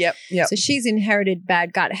 Oh, yep. So she's inherited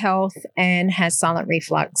bad gut health and has silent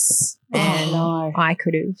reflux. And no. I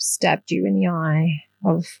could have stabbed you in the eye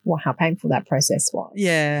of how painful that process was.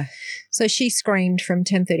 Yeah. So she screamed from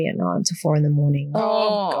 10:30 at night to 4 a.m.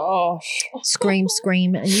 Oh, gosh. Scream.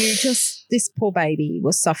 And this poor baby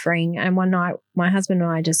was suffering. And one night, my husband and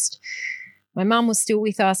I my mum was still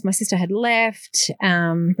with us. My sister had left.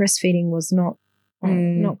 Breastfeeding was not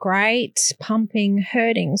great. Pumping,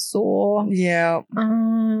 hurting, sore. Yeah.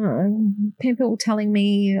 People telling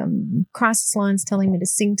me, crisis lines telling me to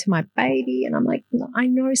sing to my baby. And I'm like, I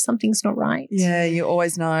know something's not right. Yeah, you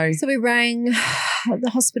always know. So we rang the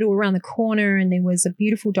hospital around the corner, and there was a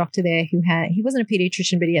beautiful doctor there he wasn't a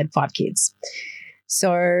pediatrician, but he had 5 kids.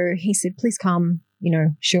 So he said, please come, you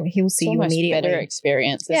know, he'll see you immediately. Better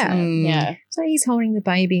experience. Yeah. Yeah. So he's holding the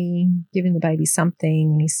baby, giving the baby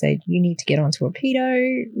something, and he said, you need to get onto a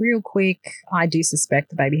pedo real quick. I do suspect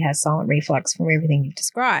the baby has silent reflux from everything you've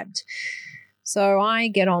described. So I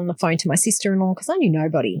get on the phone to my sister-in-law because I knew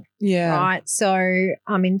nobody. Yeah. Right. So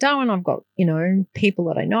I'm in Darwin. I've got, you know, people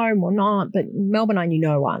that I know or not, but in Melbourne, I knew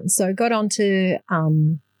no one. So got on to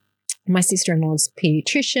my sister-in-law's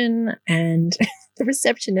pediatrician, and the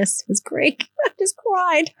receptionist was Greek. I just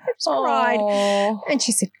cried. Oh. And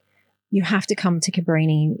she said, you have to come to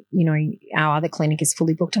Cabrini. You know, our other clinic is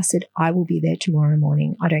fully booked. I said, I will be there tomorrow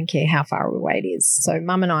morning. I don't care how far away it is. So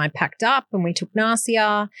Mum and I packed up and we took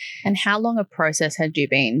Narcia. And how long a process had you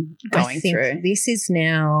been going I think through? This is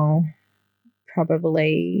now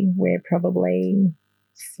we're probably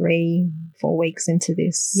 3-4 weeks into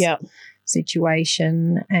this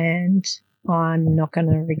situation. And I'm not going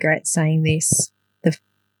to regret saying this.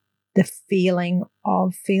 The feeling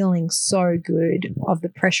of feeling so good, of the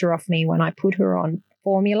pressure off me when I put her on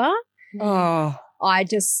formula. Oh. I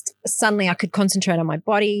just suddenly I could concentrate on my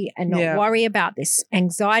body and not worry about this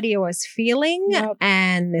anxiety I was feeling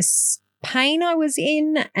and this pain I was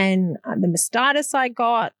in and the mastitis I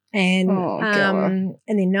got. And and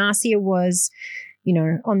then Narcia was, you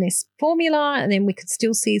know, on this formula, and then we could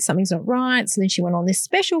still see something's not right. So then she went on this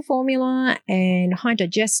special formula and high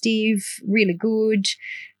digestive, really good.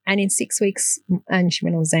 And in 6 weeks, and she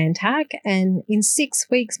went on Zantac, and in 6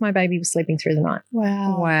 weeks, my baby was sleeping through the night.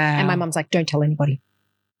 Wow. And my mum's like, don't tell anybody.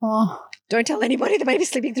 Oh. Don't tell anybody the baby's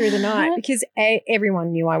sleeping through the night, because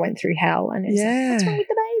everyone knew I went through hell. And it's like, what's wrong with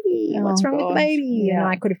the baby? What's wrong with the baby? Yeah. And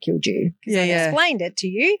I could have killed you because I explained it to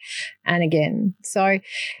you. And again, so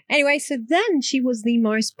anyway, so then she was the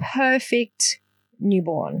most perfect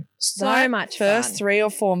newborn. So much first fun. 3 or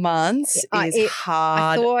 4 months is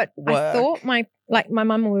hard work. I thought my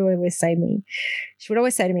mum would always say to me, she would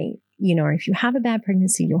always say to me, you know, if you have a bad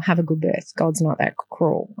pregnancy, you'll have a good birth. God's not that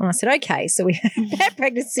cruel. And I said, okay, so we had a bad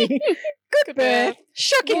pregnancy, good birth,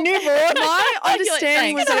 shocking newborn. My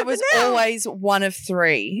understanding was that it was always one of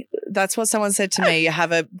 3. That's what someone said to me. You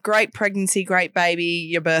have a great pregnancy, great baby,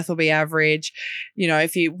 your birth will be average. You know,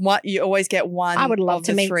 if you always get one. I would love of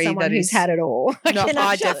to the meet 3 someone that who's is, had it all. No,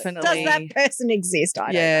 Does that person exist?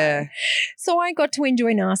 I don't know. So I got to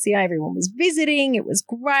enjoy Narcia. Everyone was visiting. It was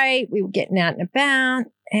great. We were getting out and about.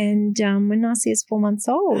 And when Narcia is 4 months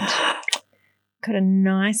old, got a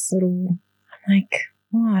nice little, I'm like,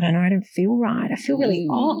 I don't know, I don't feel right. I feel really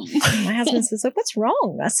off. And my husband says, like, what's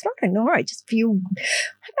wrong? I said, I don't know. I just feel,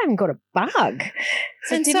 I haven't got a bug.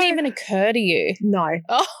 So it didn't even occur to you? No.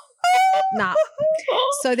 Oh. Nah.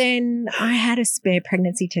 So then I had a spare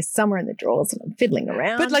pregnancy test somewhere in the drawers and I'm fiddling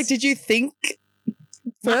around. But like, did you think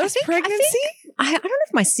first pregnancy? I don't know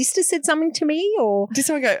if my sister said something to me or. Did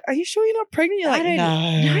someone go, are you sure you're not pregnant? You're like,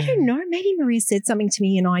 no. I don't know. Maybe Maria said something to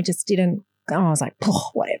me and I just didn't. I was like,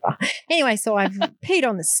 whatever. Anyway, so I've peed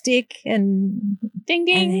on the stick and ding,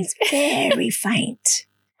 ding. And it's very faint.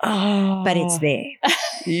 Oh, but it's there.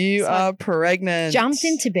 You are pregnant. Jumped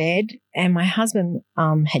into bed and my husband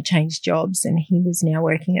had changed jobs and he was now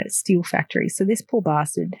working at a steel factory. So this poor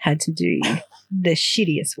bastard had to do the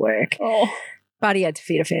shittiest work. But he had to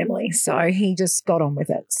feed a family. So he just got on with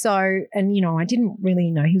it. So, and I didn't really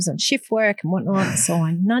know he was on shift work and whatnot. So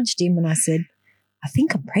I nudged him and I said, I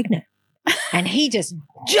think I'm pregnant. And he just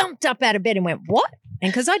jumped up out of bed and went, what?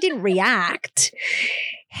 And because I didn't react,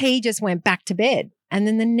 he just went back to bed. And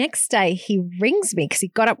then the next day he rings me because he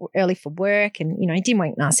got up early for work and, he didn't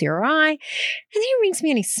want Nasi or I. And then he rings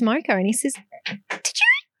me on his smoker and he says, did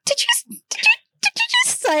you just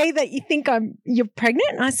say that you think you're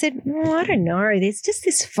pregnant? And I said, well, I don't know. There's just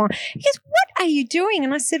this fun. He goes, what are you doing?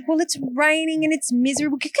 And I said, well, it's raining and it's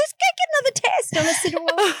miserable. He goes, go get another test. And I said,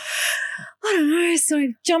 well, I don't know. So I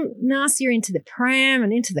jumped Nasia into the pram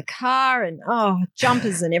and into the car and,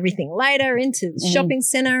 jumpers and everything later into the shopping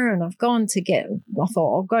centre. And I've gone to I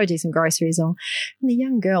thought, I'll go do some groceries. And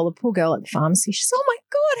the poor girl at the pharmacy, she said, oh, my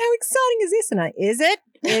God, how exciting is this? And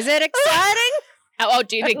is it exciting? How old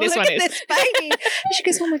do you think this one is? This baby. And she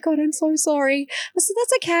goes, oh, my God, I'm so sorry. I said,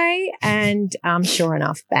 that's okay. And sure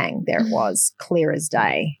enough, bang, there it was, clear as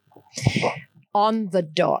day, on the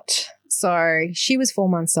dot. So she was 4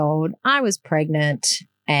 months old. I was pregnant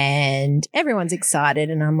and everyone's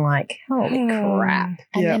excited. And I'm like, holy crap.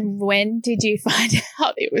 And then when did you find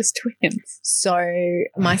out it was twins? So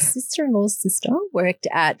my sister-in-law's sister worked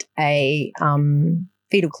at a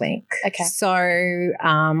fetal clinic. Okay. So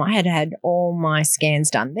I had all my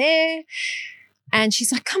scans done there. And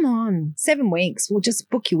she's like, come on, 7 weeks. We'll just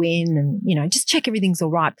book you in and, just check everything's all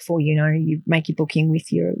right before, you make your booking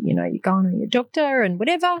with your, your gyno, your doctor and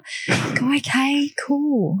whatever. I go, okay,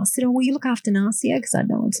 cool. I said, will you look after Nasia? Because I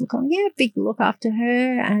know one to look on. Yeah, big look after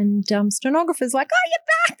her. And stenographer's like, oh,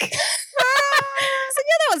 you're back. I said,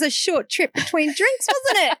 yeah, that was a short trip between drinks,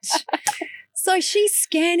 wasn't it? So she's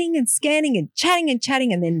scanning and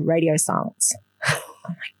chatting and then radio silence. I'm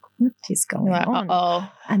like, what is going on?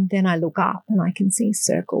 Uh-oh. And then I look up and I can see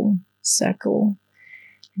circle.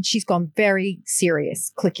 And she's gone very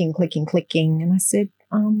serious, clicking. And I said,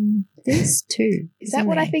 there's two. Is that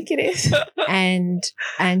what I think it is? And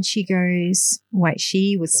she goes, wait,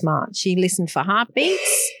 she was smart. She listened for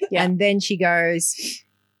heartbeats. Yeah. And then she goes,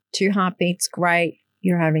 2 heartbeats, great.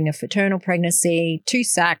 You're having a fraternal pregnancy, 2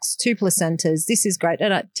 sacs, 2 placentas. This is great.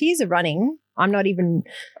 And tears are running. I'm not even,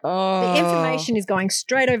 the information is going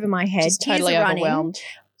straight over my head. Just totally overwhelmed.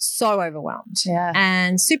 So overwhelmed. Yeah.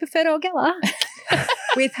 And super fertile Gella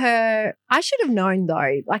with her. I should have known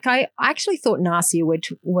though. Like I actually thought Nasia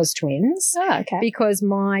was twins. Oh, okay. Because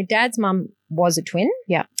my dad's mum was a twin.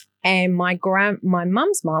 Yeah. And my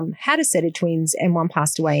mum's mum had a set of twins and one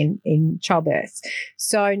passed away in childbirth.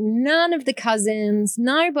 So none of the cousins,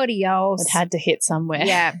 nobody else. It had to hit somewhere.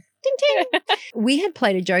 Yeah. Ding, ding. We had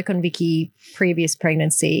played a joke on Vicky previous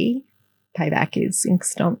pregnancy. Payback is in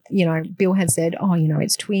Stomp. Bill had said,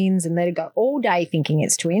 it's twins, and let her go all day thinking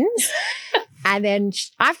it's twins. And then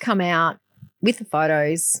I've come out with the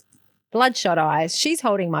photos, bloodshot eyes. She's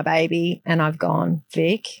holding my baby, and I've gone,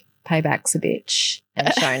 Vic, payback's a bitch.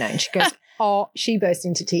 And shown her. And she goes, she burst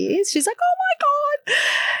into tears. She's like, oh my God.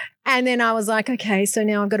 And then I was like, okay, so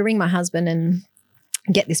now I've got to ring my husband and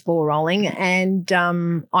get this ball rolling. And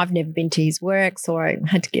I've never been to his work, so I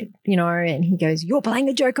had to get, and he goes, you're playing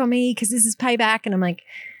a joke on me because this is payback. And I'm like,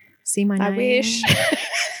 see my name? I wish.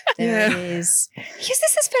 There it is. Yes,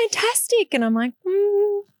 this is fantastic. And I'm like,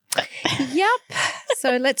 yep.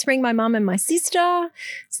 So let's ring my mum and my sister.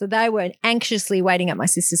 So they were anxiously waiting at my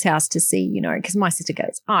sister's house to see, because my sister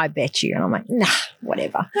goes, I bet you. And I'm like, nah,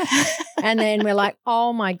 whatever. And then we're like,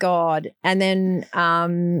 oh my God. And then,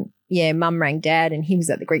 mum rang dad and he was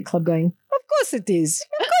at the Greek club going, of course it is.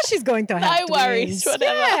 Of course she's going to have No worries,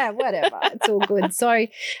 whatever. Yeah, whatever. It's all good. So,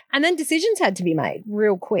 and then decisions had to be made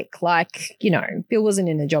real quick. Like, Bill wasn't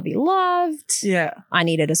in a job he loved. Yeah. I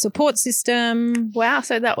needed a support system. Wow.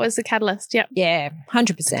 So that was the catalyst. Yep. Yeah,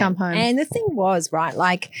 100%. Come home. And the thing was, right,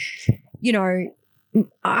 like,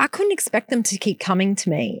 I couldn't expect them to keep coming to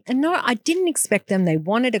me. And no, I didn't expect them. They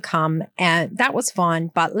wanted to come and that was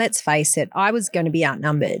fine. But let's face it, I was going to be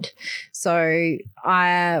outnumbered. So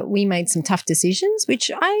we made some tough decisions, which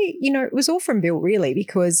it was all from Bill really,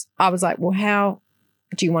 because I was like, well, how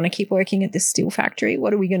do you want to keep working at this steel factory?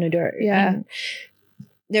 What are we going to do? Yeah. And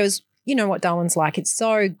there was, you know what Darwin's like. It's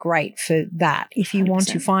so great for that. If you 100%. Want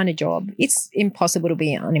to find a job, it's impossible to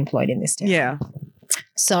be unemployed in this town. Yeah.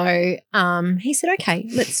 So he said, okay,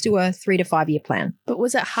 let's do a 3 to 5 year plan. But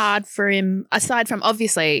was it hard for him, aside from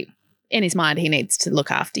obviously in his mind he needs to look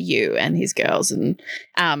after you and his girls and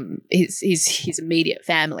his immediate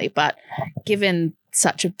family, but given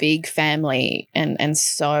such a big family and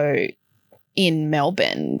so in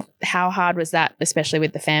Melbourne, how hard was that, especially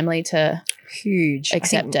with the family, to huge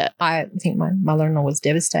accept it? I think my mother-in-law was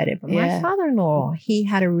devastated, but my father-in-law, he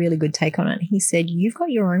had a really good take on it. He said, you've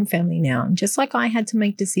got your own family now. And just like I had to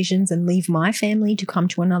make decisions and leave my family to come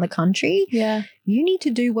to another country, you need to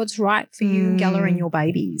do what's right for you, Gella, and your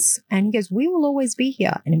babies. And he goes, we will always be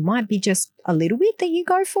here. And it might be just a little bit that you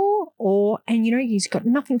go for, you've got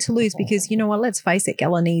nothing to lose because, you know what, let's face it,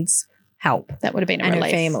 Gella needs help. That would have been a relief.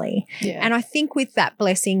 relief. Her family. Yeah. And I think with that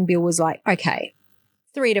blessing, Bill was like, okay,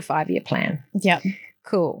 3 to 5 year plan. Yep.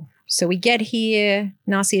 Cool. So we get here,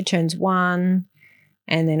 Nasia turns 1,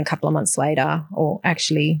 and then a couple of months later, or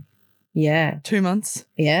actually, 2 months.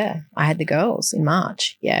 Yeah. I had the girls in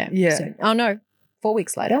March. Yeah. Yeah. So, 4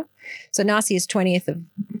 weeks later. So Nasia's 20th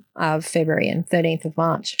of February and 13th of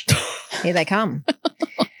March. Here they come.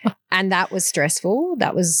 And that was stressful.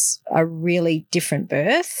 That was a really different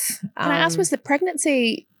birth. Can I ask, was the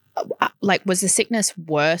pregnancy, was the sickness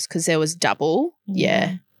worse because there was double?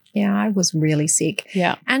 Yeah. Yeah, I was really sick.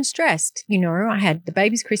 Yeah. And stressed. I had the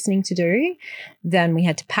baby's christening to do. Then we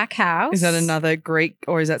had to pack house. Is that another Greek,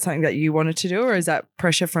 or is that something that you wanted to do, or is that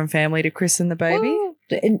pressure from family to christen the baby?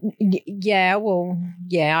 I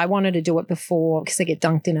wanted to do it before because I get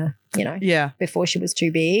dunked in before she was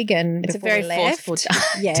too big, and it's a very forceful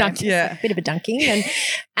dunking. Yeah, a bit of a dunking,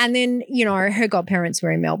 and then her godparents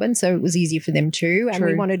were in Melbourne, so it was easier for them too, and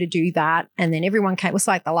we wanted to do that, and then everyone came. It was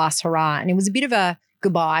like the last hurrah, and it was a bit of a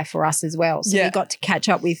goodbye for us as well. So we got to catch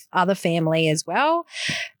up with other family as well,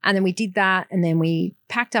 and then we did that, and then we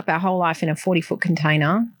packed up our whole life in a 40-foot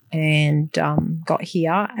container. And got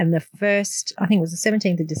here, and the first, I think it was the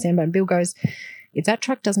 17th of December, and Bill goes, if that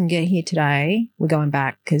truck doesn't get here today, we're going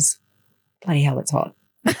back because bloody hell, it's hot.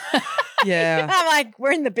 Yeah. I'm like,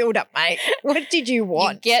 we're in the build-up, mate. What did you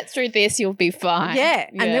want? You get through this, you'll be fine. Yeah.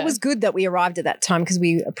 And it was good that we arrived at that time because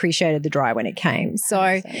we appreciated the dry when it came.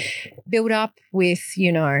 So build up with,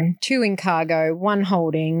 2 in cargo, 1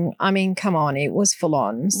 holding. I mean, come on, it was full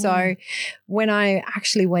on. So when I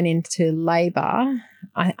actually went into labour,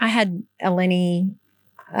 I had Eleni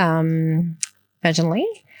vaginally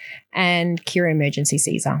and Kira emergency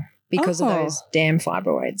Caesar because of those damn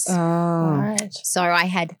fibroids. Oh. Right. So I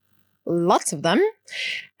had lots of them,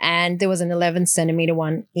 and there was an 11 centimetre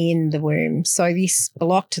one in the womb. So this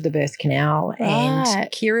blocked the birth canal, and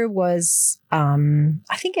Kira was,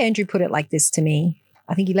 I think Andrew put it like this to me.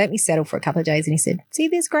 I think he let me settle for a couple of days and he said, see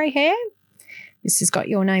this grey hair? This has got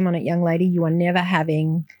your name on it, young lady. You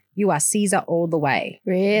are Caesar all the way.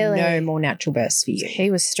 Really? No more natural births for you.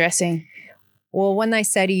 He was stressing. Well, when they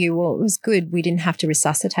say to you, well, it was good, we didn't have to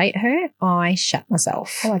resuscitate her, I shat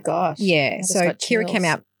myself. Oh, my gosh. Yeah. So Kira came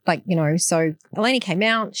out, so Eleni came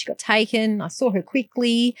out, she got taken, I saw her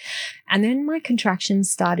quickly, and then my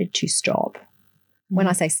contractions started to stop. When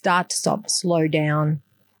I say start to stop, slow down,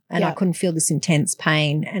 and I couldn't feel this intense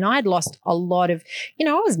pain. And I'd lost a lot of,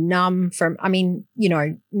 I was numb from,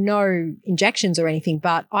 no injections or anything,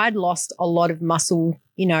 but I'd lost a lot of muscle,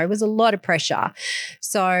 it was a lot of pressure.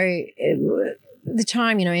 So the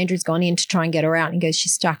time, Andrew's gone in to try and get her out and he goes,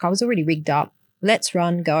 she's stuck. I was already rigged up. Let's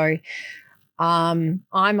run, go. I'm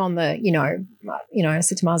on the, I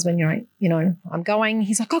said to my husband, I'm going.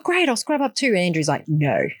 He's like, oh, great, I'll scrub up too. And Andrew's like,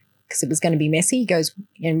 no, because it was going to be messy. He goes,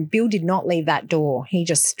 and Bill did not leave that door. He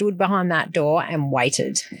just stood behind that door and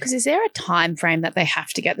waited. Because is there a time frame that they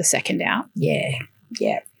have to get the second out? Yeah.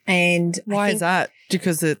 And why is that?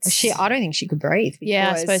 Because it's I don't think she could breathe.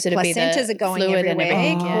 I suppose it'd be the placentas are going fluid everywhere, and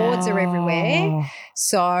everything. cords are everywhere.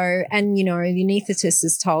 So, and the anaesthetist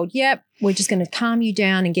is told, yep, we're just going to calm you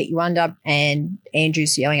down and get you under. And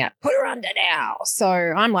Andrew's yelling out, put her under now. So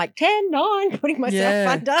I'm like 10, 9, putting myself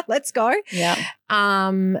under. Let's go. Yeah.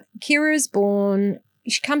 Kira's born.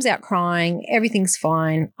 She comes out crying. Everything's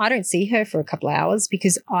fine. I don't see her for a couple of hours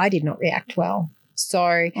because I did not react well.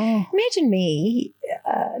 So imagine me,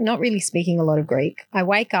 not really speaking a lot of Greek. I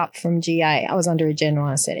wake up from GA. I was under a general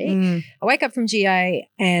anesthetic. I wake up from GA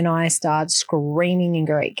and I start screaming in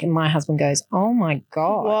Greek. And my husband goes, oh, my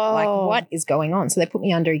God, like what is going on? So they put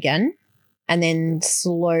me under again and then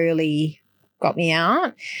slowly got me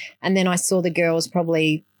out. And then I saw the girls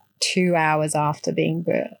probably 2 hours after being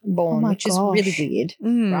born, which is really weird,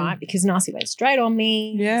 right? Because Nasi went straight on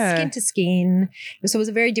me, skin to skin. So it was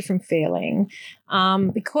a very different feeling.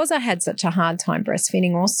 Because I had such a hard time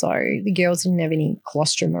breastfeeding also, the girls didn't have any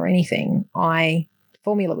colostrum or anything.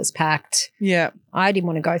 Formula was packed. Yeah. I didn't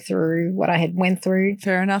want to go through what I had went through.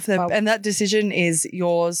 Fair enough. And that decision is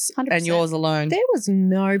yours 100%. And yours alone. There was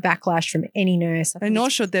no backlash from any nurse. And nor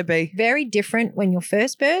should there be. Very different when your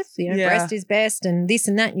first birth, breast is best and this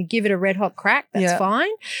and that. And you give it a red hot crack. That's fine.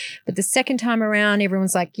 But the second time around,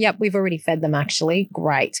 everyone's like, yep, we've already fed them actually.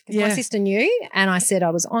 Great. Because my sister knew and I said I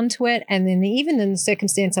was onto it. And then even in the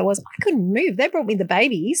circumstance I couldn't move. They brought me the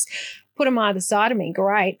babies, put them either side of me,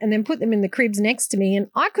 great, and then put them in the cribs next to me and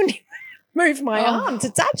I couldn't even move my arm to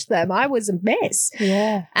touch them. I was a mess.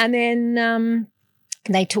 Yeah. And then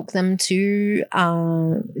they took them to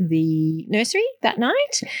the nursery that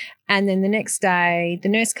night and then the next day the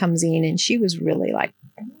nurse comes in and she was really like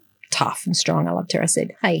tough and strong. I loved her. I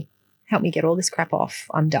said, hey, help me get all this crap off.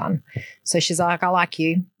 I'm done. So she's like, I like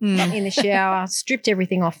you. Got me in the shower, stripped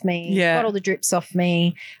everything off me, got all the drips off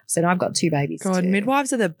me. I said, I've got 2 babies. God,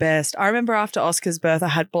 midwives are the best. I remember after Oscar's birth, I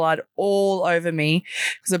had blood all over me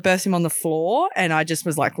because I birthed him on the floor and I just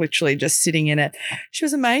was like literally just sitting in it. She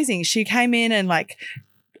was amazing. She came in and like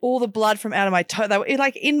all the blood from out of my toe, they were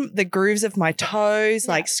like in the grooves of my toes,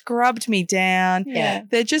 like scrubbed me down. Yeah.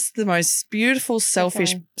 They're just the most beautiful,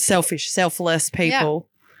 selfless people.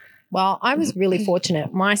 Well, I was really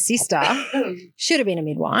fortunate. My sister should have been a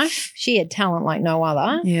midwife. She had talent like no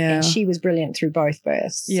other. Yeah. And she was brilliant through both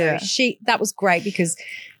births. Yeah. So that was great because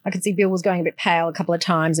I could see Bill was going a bit pale a couple of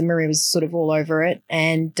times and Maria was sort of all over it.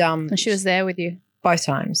 And she was there with you? Both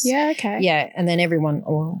times. Yeah, okay. Yeah. And then everyone,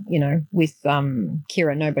 with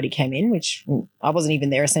Kira, nobody came in, which I wasn't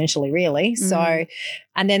even there essentially really. So,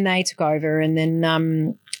 and then they took over and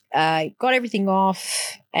then got everything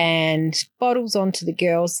off and bottles onto the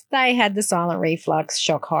girls. They had the silent reflux,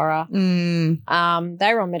 shock horror.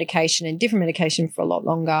 They were on medication and different medication for a lot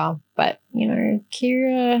longer. But,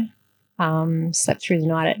 Kira slept through the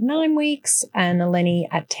night at 9 weeks and Eleni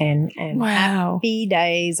at 10 and happy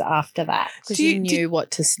days after that. Because you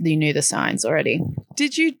knew the signs already.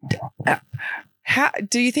 Did you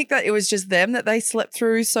do you think that it was just them that they slept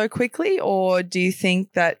through so quickly or do you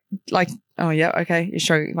think that like, oh yeah, okay, you're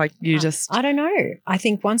sure like you just I don't know. I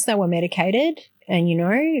think once they were medicated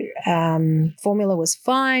and, formula was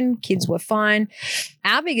fine, kids were fine.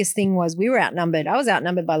 Our biggest thing was we were outnumbered. I was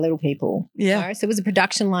outnumbered by little people. Yeah. So it was a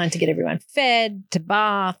production line to get everyone fed, to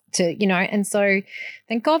bath, to, and so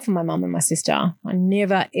thank God for my mum and my sister. I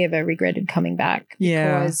never, ever regretted coming back.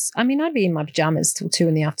 Yeah. Because, I'd be in my pajamas till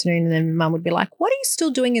 2 PM and then mum would be like, what are you still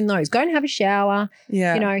doing in those? Go and have a shower.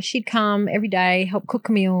 Yeah. She'd come every day, help cook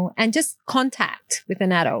a meal and just contact with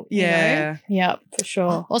an adult. Yeah. Yep, for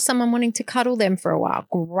sure. Or someone wanting to cuddle them for a while.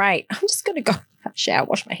 Great. I'm just going to go have a shower,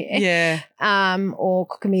 wash my hair. Yeah. Or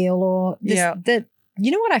cook a meal or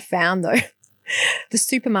you know what I found though? The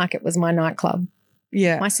supermarket was my nightclub.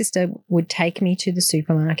 Yeah. My sister would take me to the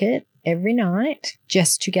supermarket every night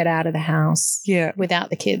just to get out of the house. Yeah. Without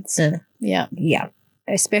the kids. Yeah. Yeah.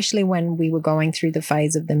 Especially when we were going through the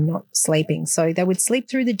phase of them not sleeping. So they would sleep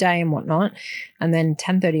through the day and whatnot. And then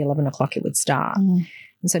 10:30, 11 o'clock it would start.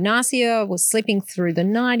 And so Nasia was sleeping through the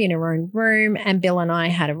night in her own room and Bill and I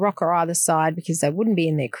had a rocker either side because they wouldn't be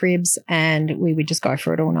in their cribs and we would just go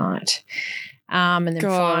for it all night. And then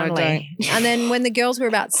and then when the girls were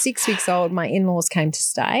about 6 weeks old, my in-laws came to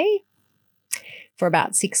stay for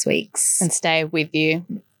about 6 weeks. And stay with you.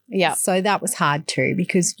 Yeah. So that was hard too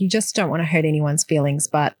because you just don't want to hurt anyone's feelings,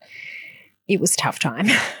 but it was a tough time.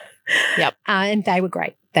 Yep. And they were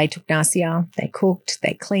great. They took Nasia, they cooked,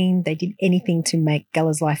 they cleaned, they did anything to make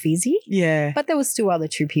Gella's life easy. Yeah. But there was still other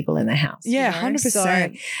 2 people in the house. Yeah, 100%. So,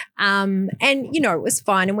 and, it was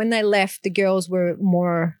fine. And when they left, the girls were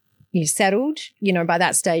more settled. By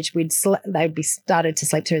that stage, they'd be started to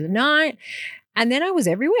sleep through the night. And then I was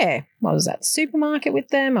everywhere. I was at the supermarket with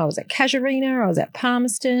them. I was at Casuarina. I was at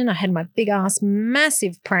Palmerston. I had my big-ass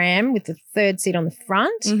massive pram with the 3rd seat on the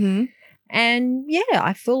front. Mm-hmm. And,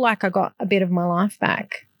 I feel like I got a bit of my life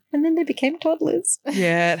back. And then they became toddlers.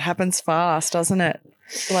 Yeah, it happens fast, doesn't it?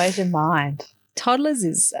 Blows your mind. Toddlers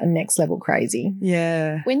is a next level crazy.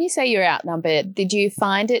 Yeah. When you say you're outnumbered, did you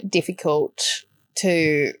find it difficult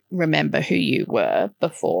to remember who you were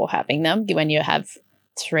before having them when you have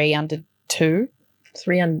 3 under 2?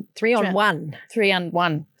 Three on one. 3 on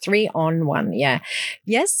 1. 3 on 1, yeah.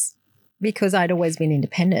 Yes, because I'd always been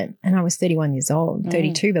independent and I was 31 years old,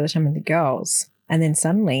 32 by the time of the girls. And then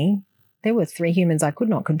suddenly there were 3 humans I could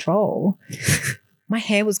not control. My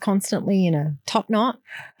hair was constantly in a top knot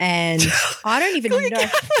and I don't even know.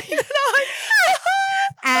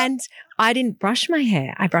 And I didn't brush my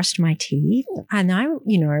hair. I brushed my teeth. And I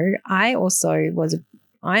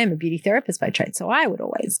am a beauty therapist by trade. So I would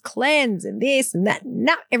always cleanse and this and that.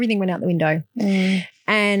 No, everything went out the window.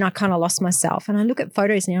 And I kind of lost myself. And I look at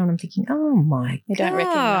photos now and I'm thinking, oh my God. You don't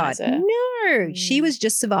recognise her. No, she was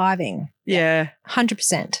just surviving. Yeah.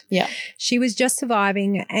 100%. Yeah. She was just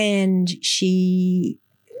surviving and she,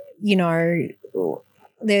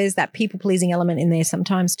 there's that people-pleasing element in there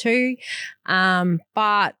sometimes too.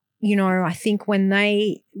 But, I think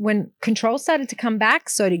when control started to come back,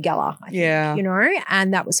 so did Gella. I think,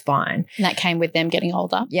 and that was fine. And that came with them getting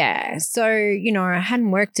older. Yeah. So, I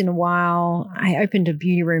hadn't worked in a while. I opened a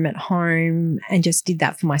beauty room at home and just did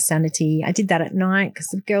that for my sanity. I did that at night because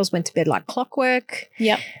the girls went to bed like clockwork.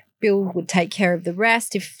 Yep. Bill would take care of the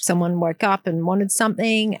rest if someone woke up and wanted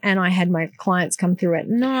something, and I had my clients come through at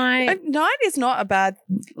night. Night is not a bad,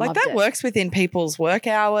 Loved that it. works within people's work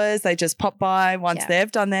hours. They just pop by once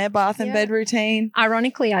they've done their bath and bed routine.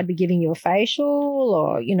 Ironically, I'd be giving you a facial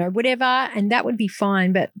or, whatever, and that would be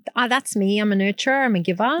fine. But that's me. I'm a nurturer. I'm a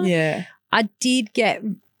giver. Yeah. I did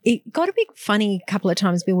it got a bit funny a couple of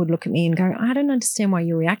times. Bill would look at me and go, I don't understand why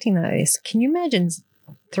you're reacting like this. Can you imagine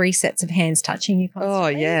 3 sets of hands touching you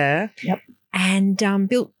constantly? Oh, yeah. Yep. And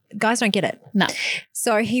Bill, guys don't get it. No.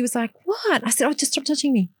 So he was like, what? I said, oh, just stop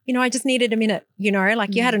touching me. I just needed a minute, you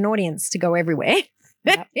had an audience to go everywhere.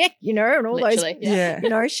 Yep. And all Literally,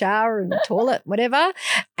 those, shower and toilet, whatever.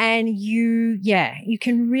 And you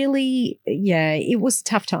can really, it was a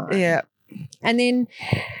tough time. Yeah. And then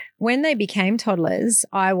when they became toddlers,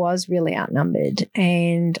 I was really outnumbered.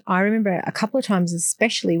 And I remember a couple of times,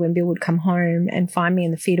 especially when Bill would come home and find me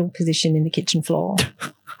in the fetal position in the kitchen floor.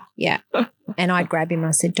 Yeah. And I'd grab him and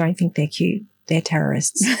I said, don't think they're cute. They're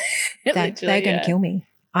terrorists. They're going to kill me.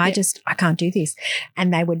 I can't do this.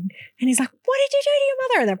 And he's like, what did you do to your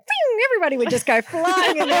mother? And then everybody would just go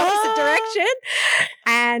flying in the opposite direction.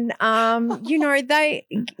 And,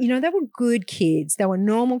 they were good kids. They were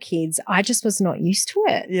normal kids. I just was not used to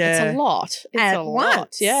it. Yeah. It's a lot. At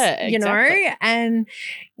once, Yeah, exactly. And,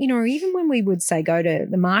 even when we would say go to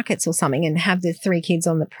the markets or something and have the 3 kids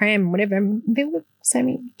on the pram, whatever, people would say to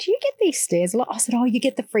me, do you get these stares a lot? I said, oh, you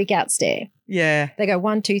get the freak out stare. Yeah. They go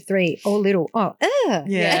 1, 2, 3, all little. Oh,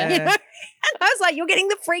 Yeah. And I was like, you're getting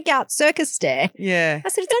the freak out circus stare. Yeah. I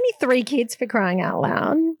said, it's only 3 kids for crying out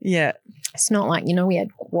loud. Yeah. It's not like, we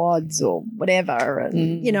had quads or whatever.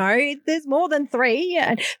 And, there's more than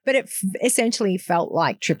 3. But it essentially felt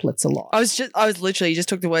like triplets a lot. I was literally, you just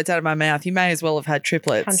took the words out of my mouth. You may as well have had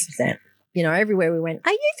triplets. 100%. Everywhere we went,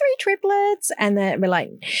 are you 3 triplets? And then we're like,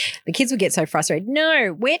 the kids would get so frustrated.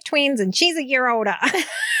 No, we're twins and she's a year older.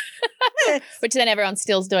 Which then everyone's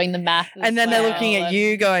still doing the math. And then they're looking at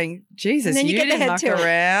you going, Jesus, then you get the didn't head muck tilt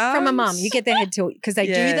around. from a mum. You get their head tilt because they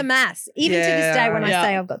do the maths. Even to this day when I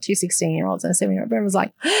say I've got 2 16-year-olds and a 7-year-old, everyone's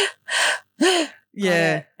like,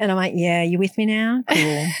 yeah. And I'm like, yeah, you with me now?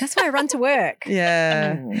 Cool. That's why I run to work.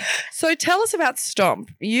 Yeah. So tell us about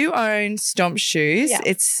Stomp. You own Stomp Shoes. Yeah.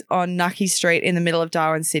 It's on Nucky Street in the middle of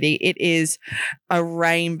Darwin City. It is a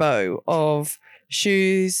rainbow of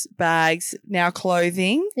shoes, bags, now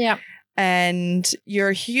clothing. Yeah. And you're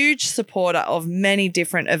a huge supporter of many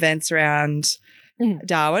different events around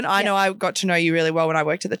Darwin. I know I got to know you really well when I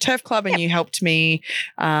worked at the Turf Club and you helped me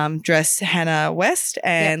dress Hannah West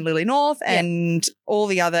and Lily North and all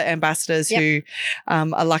the other ambassadors who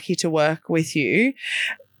are lucky to work with you.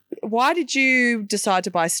 Why did you decide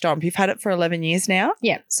to buy Stomp? You've had it for 11 years now.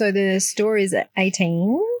 Yeah. So the store is at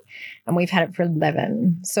 18 and we've had it for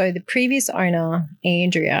 11. So the previous owner,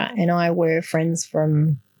 Andrea, and I were friends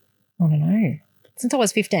from, I don't know, since I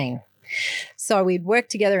was 15. So we'd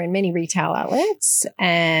worked together in many retail outlets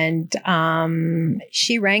and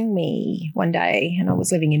she rang me one day and I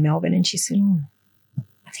was living in Melbourne and she said,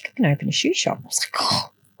 I think I can open a shoe shop. I was like,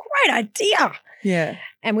 oh, great idea. Yeah.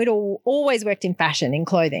 And we'd always worked in fashion, in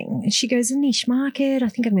clothing. And she goes, a niche market. I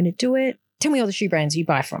think I'm going to do it. Tell me all the shoe brands you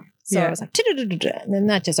buy from. So I was like, and then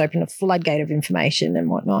that just opened a floodgate of information and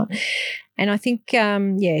whatnot. And I think,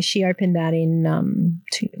 she opened that in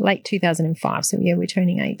late 2005. So, we're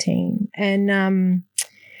turning 18. And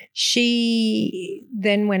she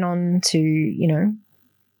then went on to,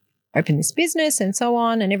 open this business and so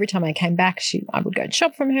on. And every time I came back, I would go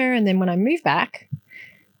shop from her. And then when I moved back,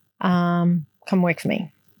 come work for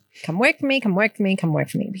me. come work for me, come work for me, come work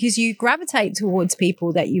for me. Because you gravitate towards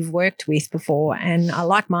people that you've worked with before and are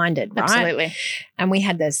like-minded, right? Absolutely. And we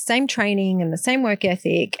had the same training and the same work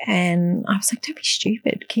ethic. And I was like, don't be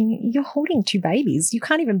stupid. You're holding 2 babies. You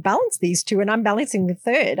can't even balance these 2 and I'm balancing the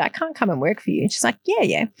 3rd. I can't come and work for you. And she's like,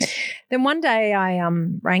 yeah. Then one day I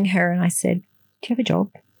rang her and I said, do you have a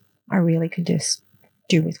job? I really could just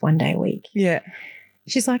do with 1 day a week. Yeah.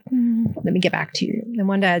 She's like, let me get back to you. And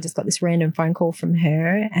one day I just got this random phone call from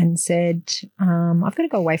her and said, I've got to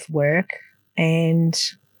go away for work and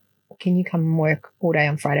can you come and work all day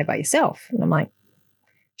on Friday by yourself? And I'm like,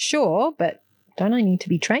 sure, but don't I need to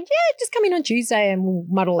be trained? Yeah, just come in on Tuesday and we'll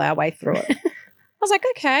muddle our way through it. I was like,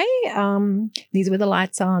 okay, these are where the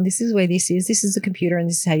lights are. This is where this is. This is the computer and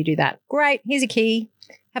this is how you do that. Great. Here's a key.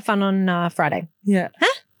 Have fun on Friday. Yeah. Huh?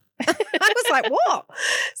 I was like, what?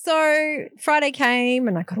 So Friday came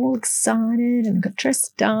and I got all excited and got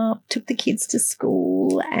dressed up, took the kids to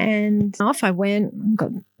school and off I went and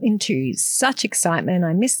got into such excitement.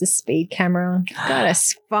 I missed the speed camera, got a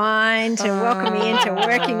spine to welcome me into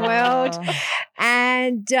working world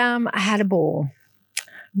and I had a ball.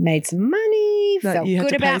 Made some money, That felt you had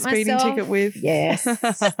good to pay a about speeding myself. ticket with. Yes,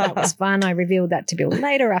 that was fun. I revealed that to Bill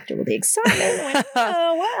later after all the excitement. I went,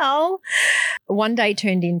 oh, well. One day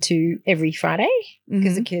turned into every Friday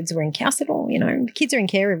because the kids were in care. I said, well, the kids are in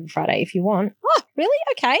care every Friday if you want. Oh, really?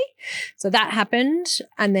 Okay. So that happened.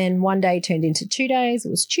 And then one day turned into 2 days.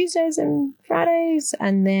 It was Tuesdays and Fridays.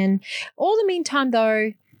 And then all the meantime,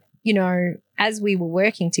 though, as we were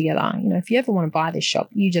working together, if you ever want to buy this shop,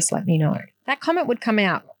 you just let me know. That comment would come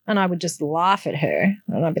out and I would just laugh at her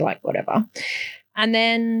and I'd be like, whatever. And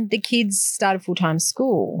then the kids started full-time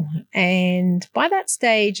school. And by that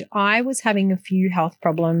stage, I was having a few health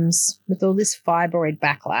problems with all this fibroid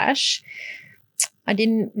backlash. I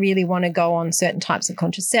didn't really want to go on certain types of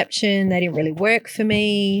contraception. They didn't really work for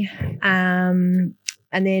me. And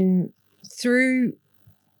then through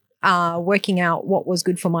working out what was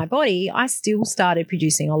good for my body, I still started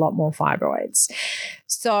producing a lot more fibroids.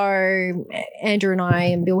 So Andrew and I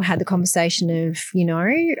and Bill had the conversation of,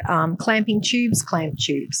 clamping tubes, clamp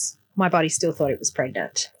tubes. My body still thought it was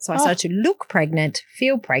pregnant. So I started to look pregnant,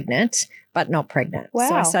 feel pregnant, but not pregnant. Wow.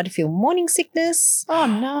 So I started to feel morning sickness. Oh,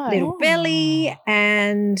 no. Little belly.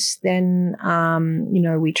 And then,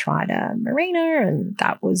 we tried a Mirena and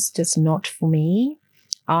that was just not for me.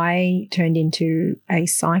 I turned into a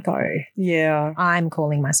psycho. Yeah. I'm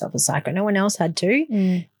calling myself a psycho. No one else had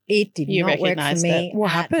to. It did not work for me.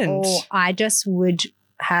 What happened? I just would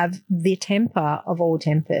have the temper of all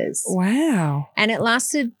tempers. Wow. And it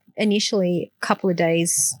lasted initially a couple of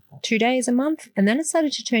days, 2 days a month, and then it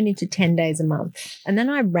started to turn into 10 days a month. And then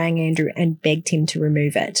I rang Andrew and begged him to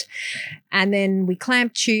remove it. And then we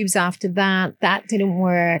clamped tubes after that. That didn't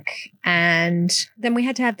work. And then we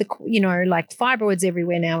had to have the, fibroids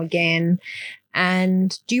everywhere now again.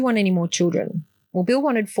 And do you want any more children? Well, Bill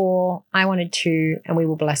wanted 4, I wanted 2, and we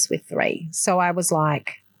were blessed with 3. So I was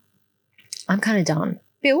like, I'm kind of done.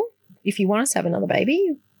 Bill, if you want us to have another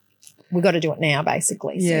baby, we got to do it now,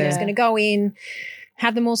 basically. So I was going to go in,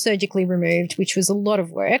 have them all surgically removed, which was a lot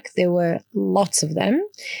of work. There were lots of them.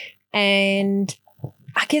 And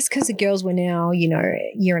I guess because the girls were now,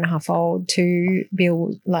 year and a half old, too,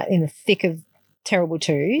 Bill, like in the thick of terrible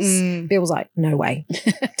twos, Bill was like, no way,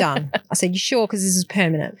 done. I said, you sure? Because this is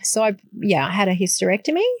permanent. So I had a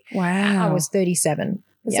hysterectomy. Wow. I was 37.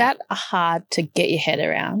 Was that hard to get your head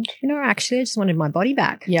around? Actually, I just wanted my body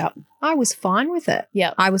back. Yep. I was fine with it.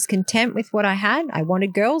 Yep. I was content with what I had. I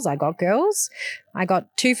wanted girls. I got girls. I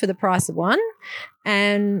got 2 for the price of 1.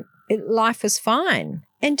 And life was fine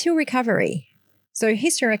until recovery. So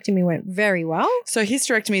hysterectomy went very well. So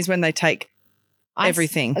hysterectomy is when they take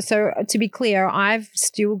everything. So to be clear, I've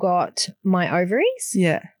still got my ovaries.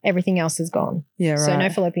 Yeah. Everything else is gone. Yeah, right. So no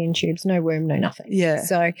fallopian tubes, no womb, no nothing. Yeah.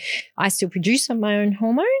 So I still produce my own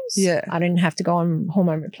hormones. Yeah. I didn't have to go on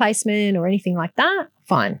hormone replacement or anything like that.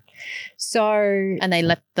 Fine. So And they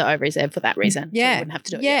left the ovaries there for that reason. So you wouldn't have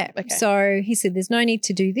to do it. Yeah. Okay. So he said, there's no need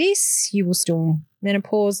to do this. You will still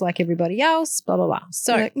menopause like everybody else, blah, blah, blah.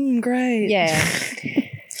 So like, great. yeah.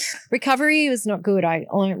 Recovery was not good. I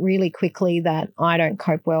learned really quickly that I don't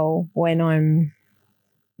cope well when I'm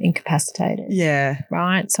incapacitated. Yeah.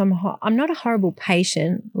 Right? So I'm not a horrible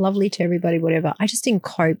patient, lovely to everybody, whatever. I just didn't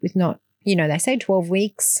cope with not, they say 12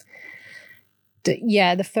 weeks.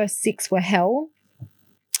 The first 6 were hell.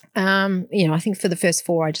 I think for the first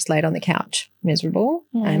 4, I just laid on the couch, miserable.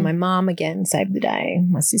 And my mom again saved the day.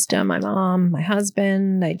 My sister, my mom, my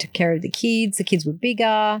husband, they took care of the kids. The kids were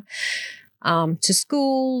bigger. to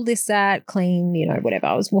school, this, that, clean, whatever.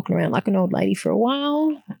 I was walking around like an old lady for a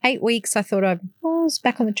while. 8 weeks, I thought I was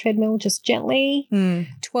back on the treadmill just gently.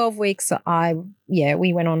 12 weeks, we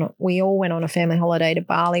all went on a family holiday to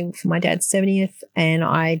Bali for my dad's 70th, and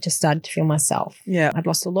I just started to feel myself. Yeah. I'd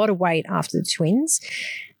lost a lot of weight after the twins.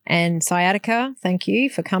 And sciatica, thank you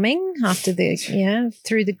for coming after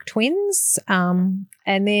through the twins. And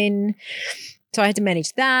then, so I had to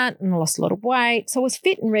manage that, and I lost a lot of weight. So I was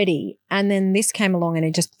fit and ready. And then this came along and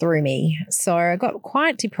it just threw me. So I got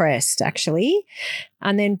quite depressed, actually.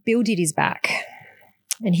 And then Bill did his back,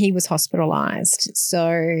 and he was hospitalised.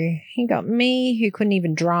 So he got me, who couldn't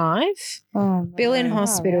even drive. Oh, Bill in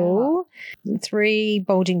hospital, 3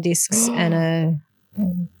 bulging discs and a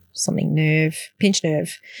pinched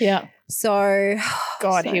nerve. Yeah. So,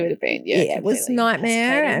 God, he would have been, it was a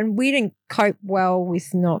nightmare. And we didn't cope well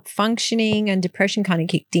with not functioning, and depression kind of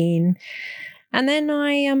kicked in. And then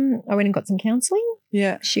I went and got some counselling.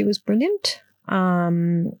 Yeah. She was brilliant.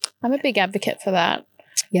 I'm a big advocate for that.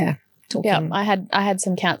 Yeah. Yeah, I had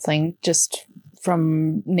some counselling just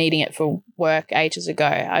from needing it for work ages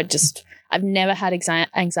ago. I've never had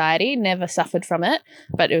anxiety, never suffered from it,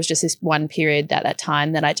 but it was just this one period at that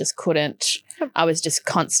time that I just couldn't. I was just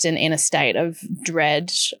constant in a state of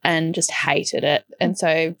dread and just hated it. And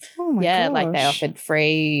so, like they offered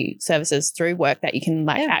free services through work that you can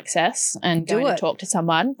access, and going to talk to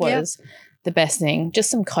someone was the best thing.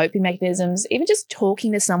 Just some coping mechanisms, even just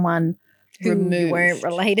talking to someone who you weren't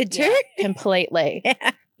related to. Yeah, completely.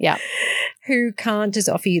 Yeah. Who can't just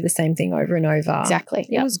offer you the same thing over and over. Exactly.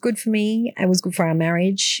 It was good for me. It was good for our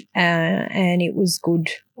marriage, and it was good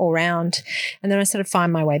all round. And then I sort of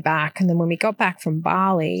find my way back. And then when we got back from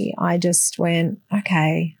Bali, I just went,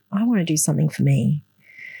 okay, I want to do something for me.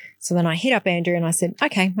 So then I hit up Andrew and I said,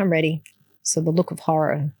 okay, I'm ready. So the look of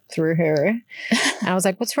horror through her. And I was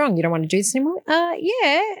like, what's wrong? You don't want to do this anymore?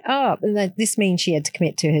 Yeah. Oh, and this means she had to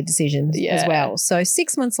commit to her decisions as well. So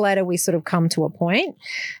 6 months later, we sort of come to a point,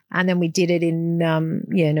 and then we did it in,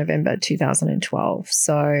 November 2012.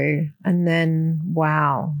 So, and then,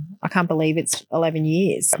 wow, I can't believe it's 11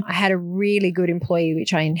 years. I had a really good employee,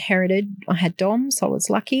 which I inherited. I had Dom, so I was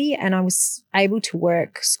lucky, and I was able to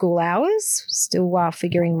work school hours still while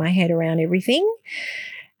figuring my head around everything.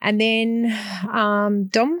 And then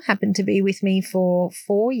Dom happened to be with me for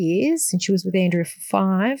 4 years, and she was with Andrew for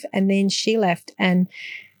 5. And then she left and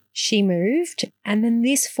she moved. And then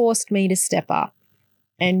this forced me to step up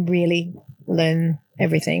and really learn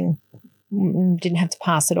everything. Didn't have to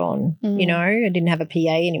pass it on, I didn't have a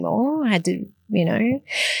PA anymore. I had to,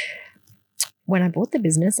 when I bought the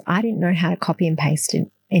business, I didn't know how to copy and paste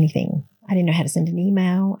anything. I didn't know how to send an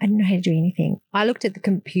email. I didn't know how to do anything. I looked at the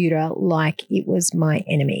computer like it was my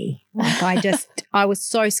enemy. Like I was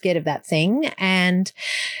so scared of that thing. And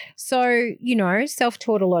so,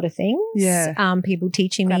 self-taught a lot of things. Yeah. People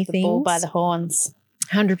teaching me the things. bull by the horns.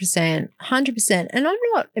 100%. And I'm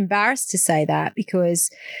not embarrassed to say that, because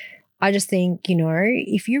I just think,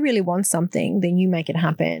 if you really want something, then you make it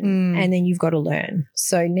happen, and then you've got to learn.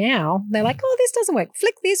 So now they're like, oh, this doesn't work.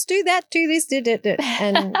 Flick this, do that, do this,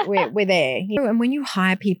 and we're there. And when you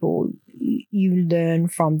hire people, you learn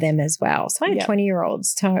from them as well. So I had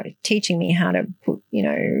 20-year-olds teaching me how to put,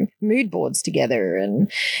 mood boards together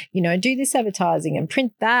and, do this advertising and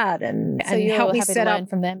print that, and help me set up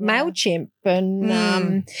from them, MailChimp.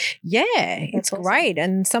 And it's awesome. great.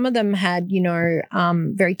 And some of them had,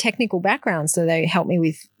 very technical backgrounds. So they helped me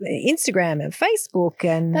with Instagram and Facebook.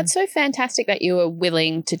 And that's so fantastic that you were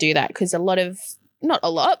willing to do that, because not a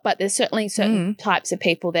lot, but there's certainly certain types of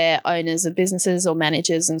people there, owners of businesses or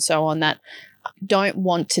managers and so on, that don't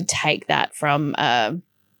want to take that from a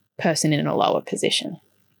person in a lower position.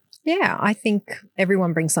 Yeah, I think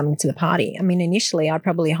everyone brings something to the party. I mean, initially I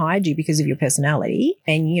probably hired you because of your personality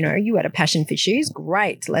and, you had a passion for shoes.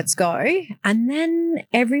 Great, let's go. And then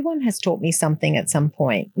everyone has taught me something at some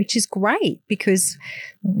point, which is great, because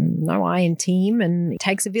I in team, and it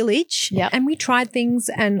takes a village. Yeah. And we tried things,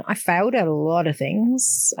 and I failed at a lot of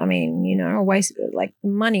things. I mean, I wasted like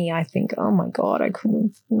money. I think, oh my God, I could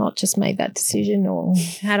have not just made that decision, or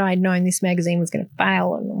had I known this magazine was going to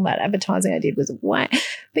fail and all that advertising I did was way.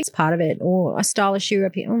 But it's part of it. Or I style a shoe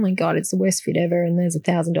up here. Oh my God, it's the worst fit ever, and there's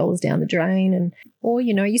 $1,000 down the drain. Or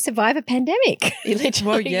you survive a pandemic. You literally,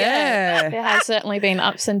 Well, yeah. There has certainly been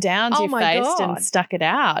ups and downs Oh you've my faced God. and stuck it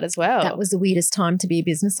out as well. That was the weirdest time to be a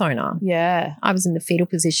business owner. Yeah. I was in the fetal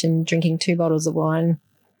position, drinking 2 bottles of wine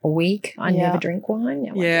a week. I never drink wine.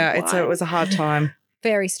 Now I Yeah, drink it wine. was a hard time.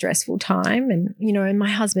 Very stressful time. And, and my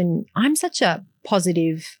husband, I'm such a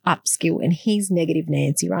positive upskill, and he's negative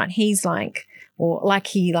Nancy, right? He's like, or like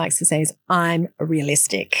he likes to say is, I'm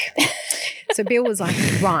realistic. So Bill was like,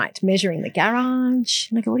 right, measuring the garage.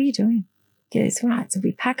 And I go, what are you doing? He goes, right. So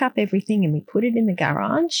we pack up everything and we put it in the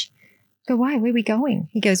garage. I go, why? Where are we going?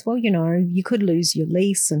 He goes, well, you could lose your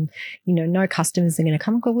lease and, no customers are going to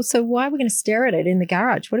come. I go, well, so why are we going to stare at it in the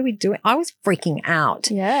garage? What are we doing? I was freaking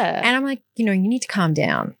out. Yeah. And I'm like, you need to calm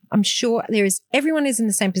down. I'm sure everyone is in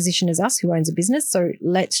the same position as us who owns a business. So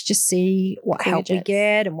let's just see what help we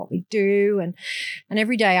get and what we do. And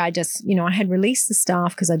every day I just, I had released the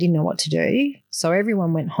staff because I didn't know what to do. So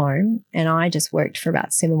everyone went home and I just worked for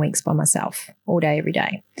about 7 weeks by myself all day, every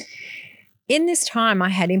day. In this time, I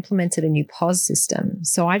had implemented a new POS system.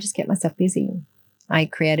 So I just kept myself busy. I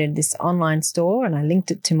created this online store and I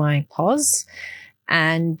linked it to my POS.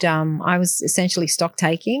 And I was essentially stock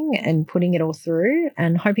taking and putting it all through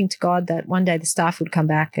and hoping to God that one day the staff would come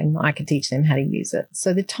back and I could teach them how to use it.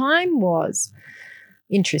 So the time was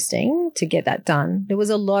interesting to get that done. There was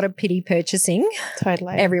a lot of pity purchasing.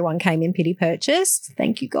 Totally. Everyone came in pity purchased.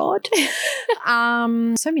 Thank you, God.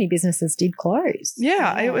 So many businesses did close.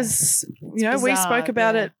 Yeah, it was, we bizarre, spoke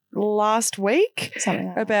about it last week Something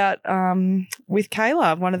like that. about with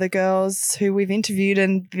Kayla, one of the girls who we've interviewed,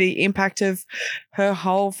 and the impact of her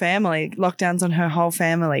whole family, lockdowns on her whole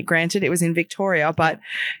family. Granted, it was in Victoria, but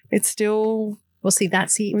it's still... Well, see,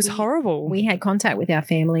 that's it. It was horrible. We had contact with our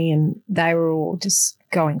family and they were all just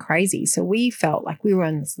going crazy. So we felt like we were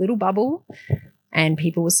in this little bubble and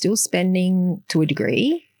people were still spending to a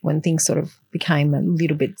degree when things sort of became a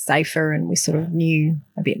little bit safer and we sort of knew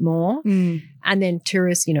a bit more. And then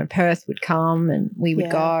tourists, Perth would come and we would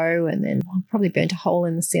go, and then I probably burnt a hole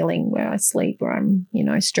in the ceiling where I sleep, where I'm,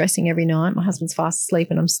 stressing every night. My husband's fast asleep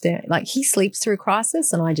and I'm staring. Like, he sleeps through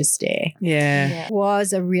crisis and I just stare. Yeah. It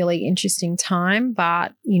was a really interesting time,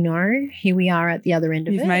 but, here we are at the other end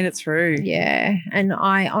of it. You've made it through. Yeah. And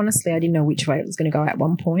I didn't know which way it was going to go at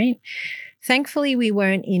one point. Thankfully, we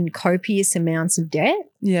weren't in copious amounts of debt.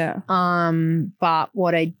 Yeah. But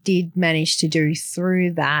what I did manage to do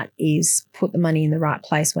through that is put the money in the right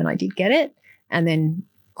place when I did get it, and then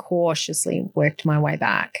cautiously worked my way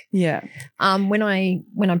back. Yeah. When I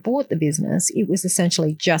bought the business, it was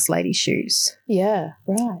essentially just ladies' shoes. Yeah,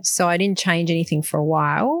 right. So I didn't change anything for a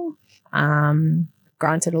while.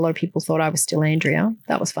 Granted, a lot of people thought I was still Andrea.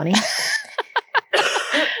 That was funny.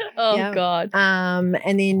 Oh, God.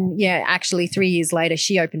 And then, actually 3 years later,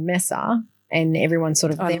 she opened Mesa and everyone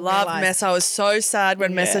sort of I loved Mesa. I was so sad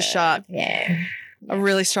when Mesa shut. Yeah. I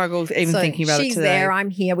really struggled even thinking about it today. She's there,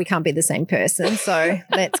 I'm here, we can't be the same person. So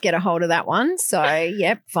let's get a hold of that one. So,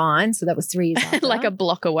 yep, fine. So that was 3 years after. Like a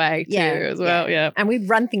block away too as well, yeah. And we'd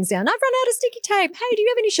run things down. I've run out of sticky tape. Hey, do you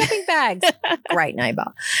have any shopping bags? Great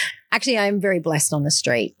neighbour. Actually, I am very blessed on the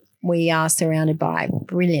street. We are surrounded by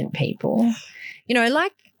brilliant people.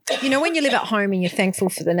 When you live at home and you're thankful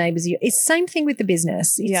for the neighbours, it's the same thing with the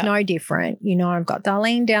business. It's no different. I've got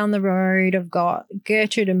Darlene down the road. I've got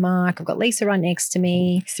Gertrude and Mark. I've got Lisa right next to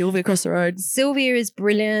me. Sylvia across the road. Sylvia is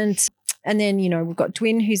brilliant. And then, we've got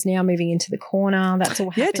Dwin, who's now moving into the corner. That's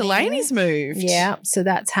all happening. Yeah, Delaney's moved. Yeah, so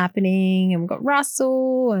that's happening. And we've got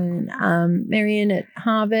Russell and Marion at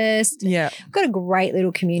Harvest. Yeah. We've got a great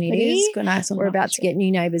little community. It is good, nice. We're about to get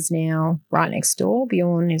new neighbours now right next door.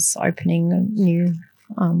 Bjorn is opening a new...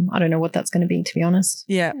 I don't know what that's going to be, to be honest.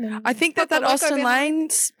 Yeah. I think that Austin Lane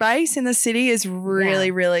space in the city is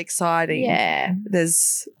really, really exciting. Yeah.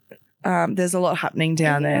 There's a lot happening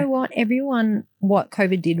down there. You know what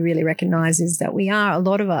COVID did really recognise is that a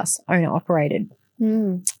lot of us owner operated.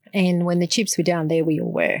 And when the chips were down there, we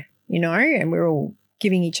all were, and we're all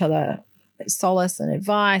giving each other solace and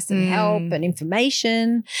advice and help and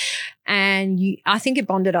information. And I think it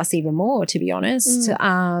bonded us even more, to be honest. So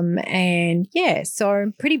I'm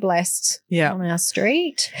pretty blessed on our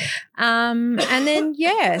street. And then,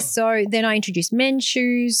 so then I introduced men's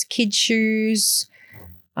shoes, kids' shoes,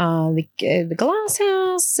 the glass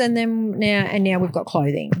house, and then now we've got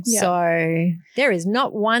clothing. Yep. So there is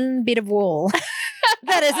not one bit of wall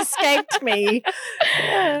that has escaped me.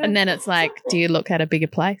 And then it's like, do you look at a bigger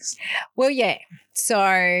place? Well, yeah. So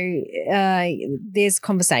there's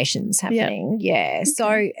conversations happening. Yep. Yeah.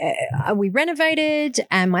 Okay. So we renovated,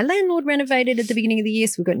 and my landlord renovated at the beginning of the year.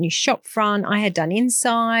 So we've got a new shop front. I had done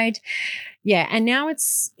inside. Yeah. And now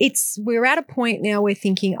we're at a point now we're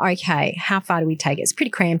thinking, okay, how far do we take it? It's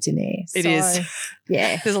pretty cramped in there. It is.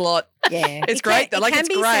 Yeah. There's a lot. Yeah. It's great though. Like, it's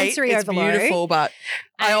great. It's overload. beautiful, but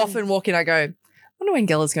I often walk in, I go, wonder when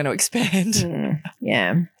Gella's going to expand.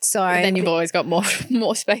 Yeah. So But then you've always got more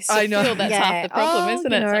space to I know. fill. That's half the problem,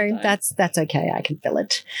 isn't it? sometimes? That's okay. I can fill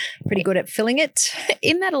it. Pretty good at filling it.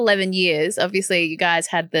 In that 11 years, obviously you guys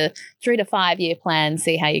had the 3 to 5 year plan,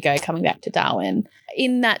 see how you go coming back to Darwin.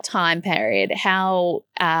 In that time period, how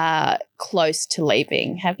close to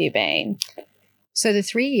leaving have you been? So the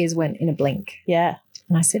 3 years went in a blink. Yeah.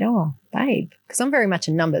 And I said, oh, babe, because I'm very much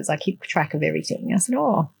in numbers. I keep track of everything. I said,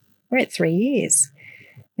 oh, we're at 3 years.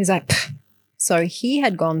 He's like, pfft. So he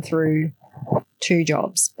had gone through 2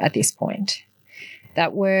 jobs at this point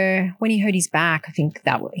that were, when he hurt his back, I think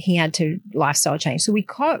that he had to lifestyle change. So we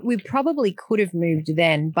probably could have moved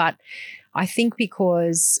then, but I think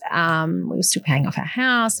because we were still paying off our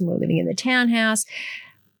house and we were living in the townhouse,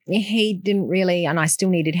 he didn't really, and I still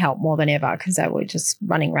needed help more than ever because they were just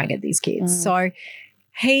running ragged, these kids. So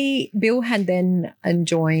Bill had then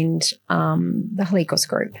joined the Helikos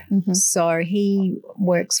group. Mm-hmm. So he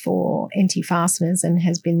works for NT Fasteners and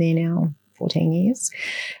has been there now 14 years.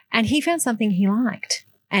 And he found something he liked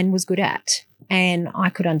and was good at. And I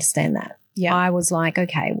could understand that. Yeah. I was like,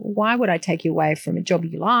 okay, why would I take you away from a job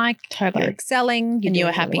you like? Totally. You're excelling. And you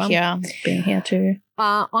were happy here, being here too.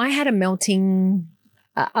 I had a meltdown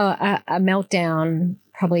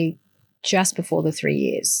probably just before the 3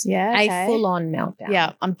 years. Yeah. A full-on meltdown.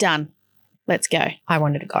 Yeah, I'm done. Let's go. I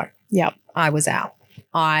wanted to go. Yep. I was out.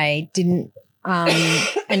 I didn't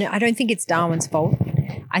and I don't think it's Darwin's fault.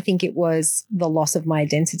 I think it was the loss of my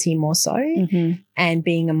identity more so. Mm-hmm. And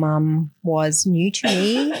being a mum was new to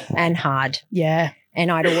me and hard. Yeah.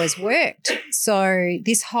 And I'd always worked. So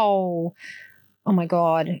this whole, oh my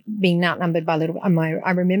God, being outnumbered by little,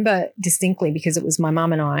 I remember distinctly because it was my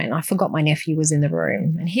mum and I forgot my nephew was in the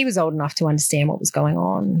room and he was old enough to understand what was going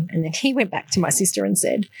on. And then he went back to my sister and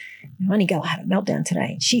said, Honey Gella had a meltdown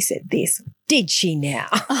today. She said this. Did she now?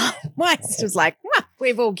 My sister was like, well,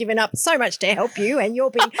 we've all given up so much to help you and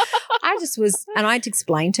you're being, I just was, and I had to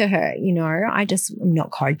explain to her, I just am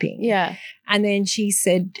not coping. Yeah. And then she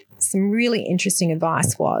said some really interesting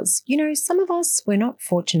advice was, some of us, we're not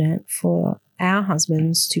fortunate for our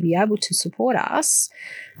husbands to be able to support us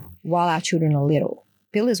while our children are little.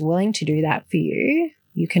 Bill is willing to do that for you.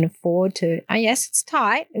 You can afford to, yes, it's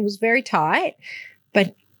tight. It was very tight,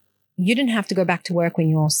 but you didn't have to go back to work when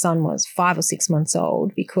your son was 5 or 6 months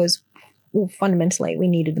old because, well, fundamentally we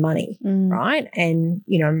needed the money, right? And,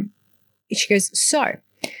 she goes, so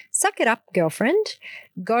suck it up, girlfriend.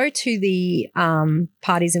 Go to the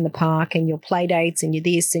parties in the park and your play dates and your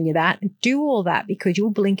this and your that. Do all that because you'll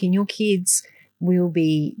blink and your kids will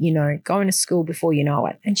be, going to school before you know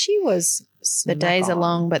it. And she was the days are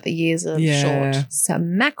long, but the years are short.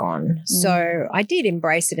 Smack on. So I did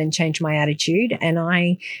embrace it and change my attitude and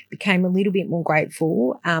I became a little bit more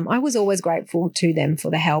grateful. I was always grateful to them for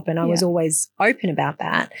the help and I was always open about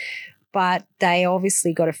that. But they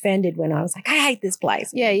obviously got offended when I was like, I hate this place.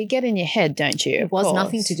 Yeah, you get in your head, don't you? It was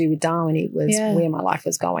nothing to do with Darwin. It was where my life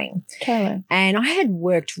was going. Totally. And I had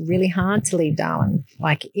worked really hard to leave Darwin,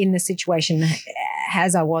 like in the situation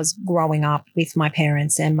as I was growing up with my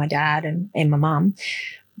parents and my dad and my mum.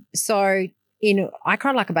 So, I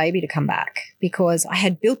cried like a baby to come back because I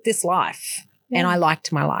had built this life. And I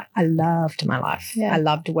liked my life. I loved my life. Yeah. I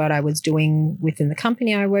loved what I was doing within the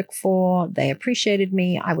company I work for. They appreciated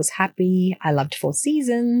me. I was happy. I loved 4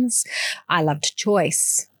 Seasons. I loved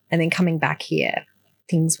choice. And then coming back here,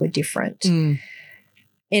 things were different.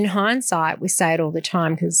 In hindsight, we say it all the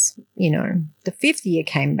time because, the 5th year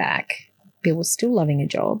came back. Bill was still loving a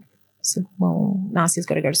job. I said, well, Narcia's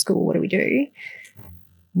got to go to school. What do we do?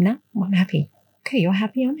 No, I'm happy. Okay, you're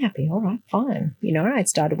happy, I'm happy. All right, fine. I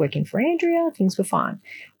started working for Andrea. Things were fine.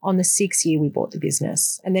 On the 6th year, we bought the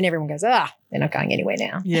business. And then everyone goes, they're not going anywhere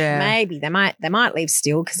now. Yeah. Maybe they might leave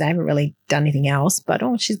still because they haven't really done anything else. But,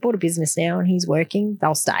 she's bought a business now and he's working.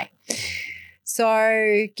 They'll stay.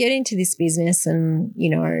 So get into this business and,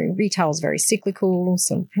 retail is very cyclical.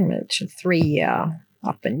 So pretty much a 3-year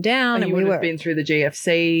up and down. And we would have been through the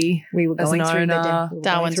GFC. We were going through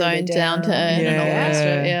Darwin's own downturn and all the rest of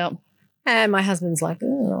it. Yeah. And my husband's like,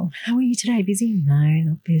 oh, how are you today? Busy? No,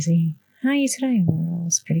 not busy. How are you today? Oh,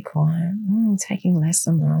 it's pretty quiet. Taking less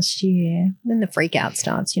than last year. Then the freak out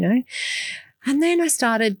starts, And then I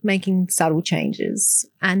started making subtle changes.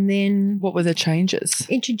 And then what were the changes?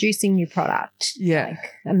 Introducing new product. Yeah.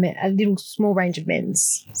 Like a little small range of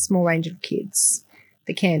men's, small range of kids.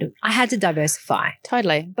 The candle. I had to diversify.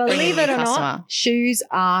 Totally. Believe it or not, shoes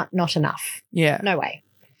are not enough. Yeah. No way.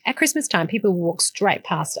 At Christmas time, people will walk straight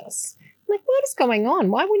past us. I'm like, what is going on?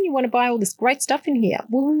 Why wouldn't you want to buy all this great stuff in here?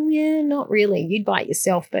 Well, yeah, not really. You'd buy it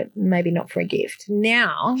yourself, but maybe not for a gift.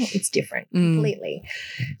 Now it's different completely.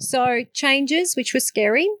 So changes, which was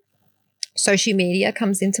scary. Social media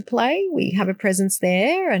comes into play. We have a presence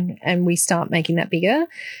there and we start making that bigger.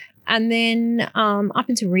 And then up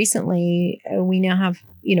until recently, we now have,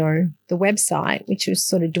 the website, which was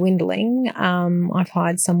sort of dwindling. I've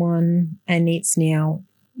hired someone and it's now,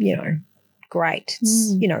 great.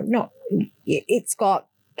 It's, it's got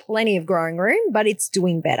plenty of growing room, but it's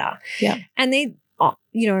doing better. Yeah. And then,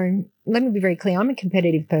 let me be very clear. I'm a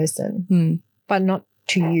competitive person, but not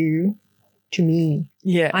to me.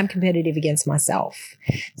 Yeah. I'm competitive against myself.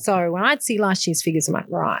 So when I'd see last year's figures, I'm like,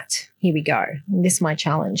 right, here we go. And this, my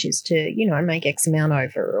challenge is to, make X amount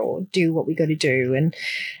over or do what we got to do.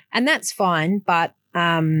 And that's fine. But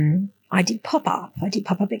I did pop up. At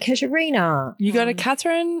Casuarina. You go to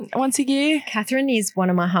Catherine once a year? Catherine is one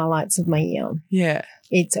of my highlights of my year. Yeah.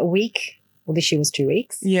 It's a week. Well, this year was 2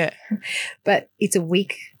 weeks. Yeah. But it's a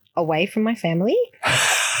week away from my family.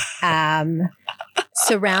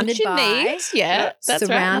 Surrounded by that's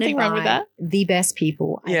right. Nothing wrong with that. The best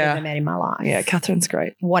people I've ever met in my life. Yeah, Catherine's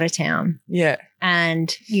great. What a town. Yeah.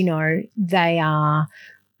 And, they are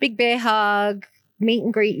big bear hug, meet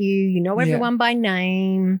and greet you. You know everyone by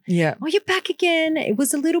name. Yeah. Oh, you're back again. It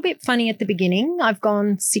was a little bit funny at the beginning. I've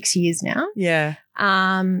gone 6 years now. Yeah.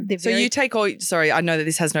 So you take sorry, I know that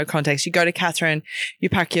this has no context. You go to Catherine, you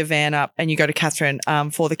pack your van up and you go to Catherine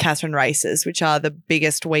for the Catherine races, which are the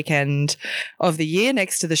biggest weekend of the year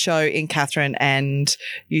next to the show in Catherine, and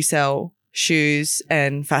you sell shoes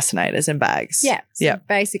and fascinators and bags. Yeah. So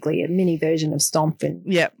basically a mini version of Stomp in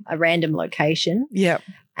a random location. Yeah.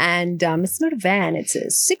 And it's not a van, it's a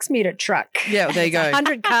 6-meter truck. Yeah, there you go.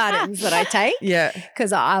 100 cartons that I take. Yeah.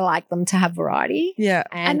 Because I like them to have variety. Yeah.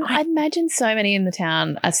 And I imagine so many in the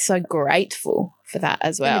town are so grateful for that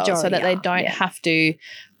as well, so that they don't have to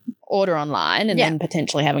order online and then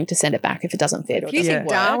potentially having to send it back if it doesn't fit. If you think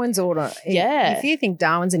Darwin's if you think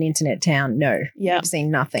Darwin's an internet town, no, you've seen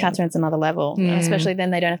nothing. Catherine's another level, especially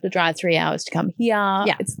then they don't have to drive 3 hours to come here.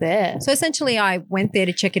 Yeah, it's there. So essentially I went there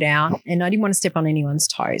to check it out and I didn't want to step on anyone's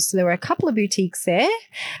toes. So there were a couple of boutiques there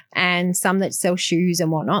and some that sell shoes and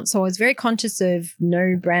whatnot. So I was very conscious of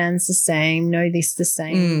no brands the same, no this the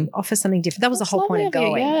same, offer something different. That was the whole point of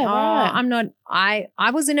going. I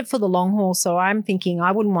was in it for the long haul, so I'm thinking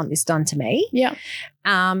I wouldn't want this done to me. Yeah.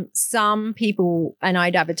 Some people, and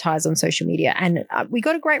I'd advertise on social media, and we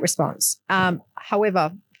got a great response.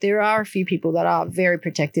 However, there are a few people that are very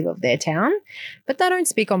protective of their town, but they don't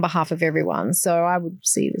speak on behalf of everyone. So I would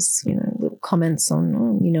see this, little comments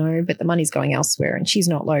on, but the money's going elsewhere and she's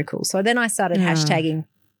not local. So then I started hashtagging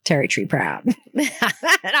territory proud.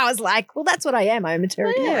 And I was like, well, that's what I am. I'm a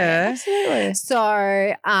territory proud. Yeah, absolutely.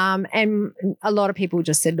 So, and a lot of people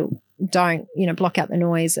just said, don't, block out the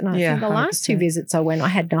noise. And I think the last 2 visits I went, I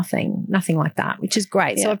had nothing like that, which is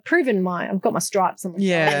great. Yeah. So I've got my stripes on my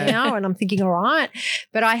shoulder now, and I'm thinking, all right.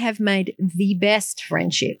 But I have made the best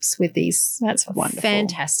friendships with these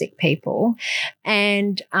fantastic people.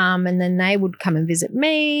 And then they would come and visit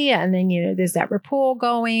me, and then, there's that rapport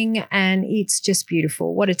going, and it's just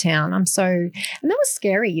beautiful. What a town. And that was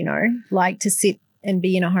scary, like to sit and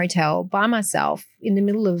be in a hotel by myself in the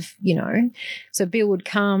middle of, so Bill would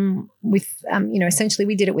come with, essentially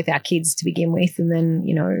we did it with our kids to begin with. And then,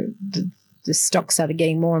 the stock started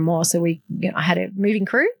getting more and more. So I had a moving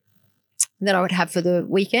crew that I would have for the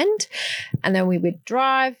weekend. And then we would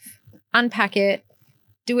drive, unpack it,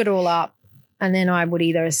 do it all up. And then I would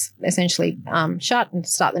either essentially shut and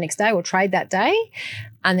start the next day or trade that day.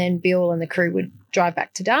 And then Bill and the crew would drive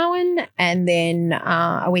back to Darwin, and then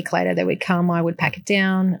a week later they would come, I would pack it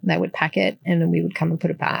down, they would pack it, and then we would come and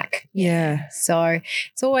put it back. Yeah. So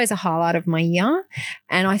it's always a highlight of my year.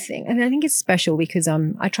 And I think it's special because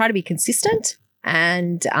I try to be consistent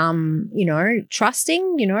and,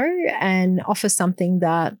 trusting, and offer something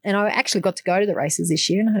that, and I actually got to go to the races this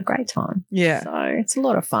year and I had a great time. Yeah. So it's a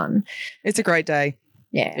lot of fun. It's a great day.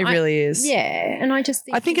 Yeah. It really is. Yeah. And I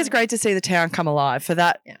think it's great to see the town come alive for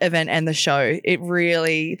that event and the show.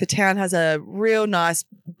 The town has a real nice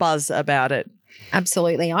buzz about it.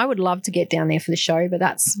 Absolutely. I would love to get down there for the show, but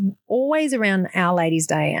that's always around Our Ladies'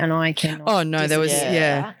 Day and I cannot. Oh, no, there was,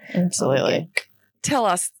 absolutely. Tell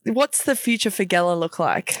us, what's the future for Gella look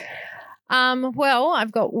like? Well,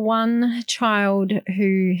 I've got one child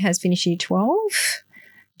who has finished year 12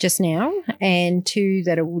 just now and 2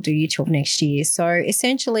 that will do year 12 next year. So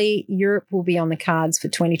essentially Europe will be on the cards for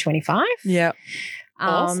 2025. Yeah.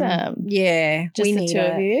 Awesome. Yeah. Just we the need two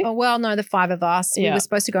of you? Oh, well, no, the 5 of us. We Yeah. were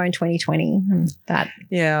supposed to go in 2020.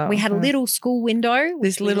 And we had a little school window.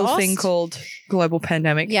 this which we little thing lost. called global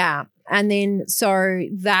pandemic. Yeah. And then, so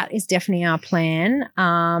that is definitely our plan.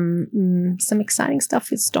 Some exciting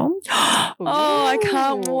stuff with Stomp. Oh, I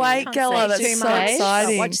can't wait, Can't Gella. say That's too so much, but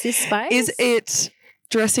exciting. Watch this space. Is it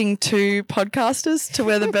dressing 2 podcasters to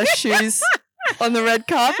wear the best shoes on the red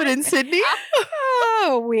carpet in Sydney?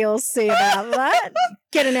 Oh, we'll see about that.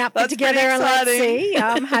 Get an outfit That's together pretty and let's exciting. see.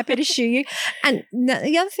 I'm happy to show you. And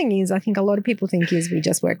the other thing is, I think a lot of people think is we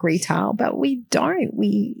just work retail, but we don't.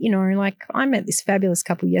 We, like I met this fabulous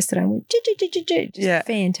couple yesterday and we just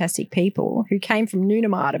fantastic people who came from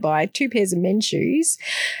Noonamar to buy 2 pairs of men's shoes.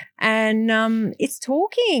 And it's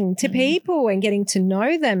talking to people and getting to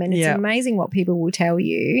know them. And it's amazing what people will tell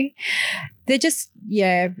you. They're just,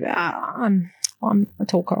 I'm a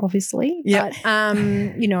talker, obviously. Yeah. But,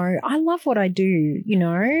 I love what I do,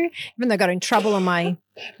 even though I got in trouble on my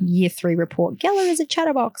year 3 report. Gella is a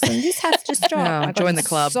chatterbox and this has to stop. Yeah, I got join in the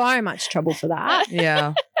club. so much trouble for that.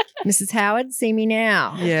 Yeah. Mrs. Howard, see me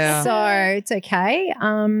now. Yeah. So it's okay.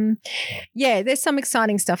 There's some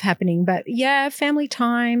exciting stuff happening, but family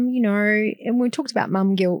time, and we talked about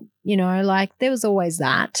mum guilt, there was always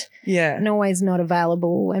that. Yeah. And always not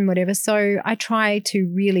available and whatever. So I try to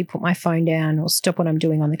really put my phone down or stop what I'm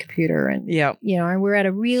doing on the computer. And, we're at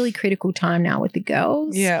a really critical time now with the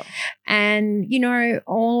girls. Yeah. And,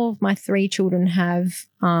 all of my 3 children have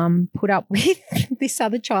put up with this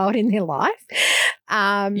other child in their life.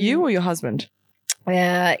 You or your husband?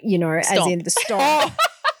 As in the Stomp.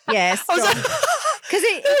 Yes. Because who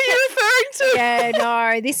are you referring to? Yeah,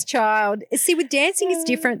 no, this child. See, with dancing, it's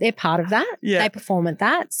different. They're part of that. Yeah. They perform at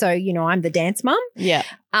that. So, I'm the dance mum. Yeah.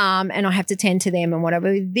 And I have to tend to them and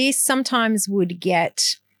whatever. This sometimes would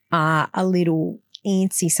get a little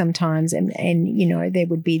antsy sometimes and there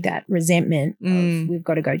would be that resentment of we've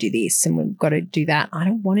got to go do this and we've got to do that. I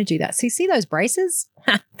don't want to do that. See those braces?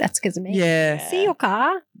 That's because of me. Yeah. See your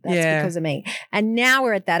car? That's because of me. And now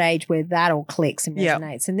we're at that age where that all clicks and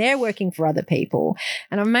resonates and they're working for other people.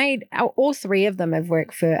 And I've made all 3 of them have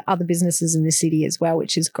worked for other businesses in the city as well,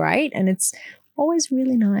 which is great. And it's always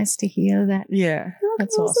really nice to hear that. Yeah.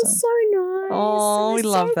 That's girls awesome. are so nice. Oh, we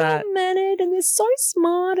love that. Well-mannered and they're so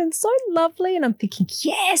smart and so lovely. And I'm thinking,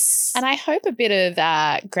 yes. And I hope a bit of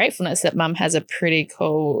that gratefulness that mum has a pretty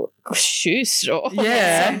cool shoe store.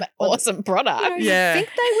 Yeah. Some awesome product. You think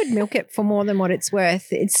they would milk it for more than what it's worth.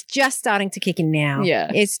 It's just starting to kick in now.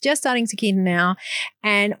 Yeah. It's just starting to kick in now.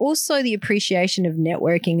 And also the appreciation of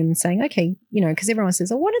networking and saying, okay, because everyone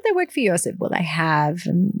says, oh, what did they work for you? I said, well, they have.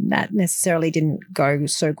 And that necessarily didn't go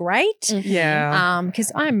so great. Mm-hmm. Yeah.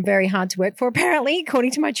 Because I'm very hard to work for, apparently,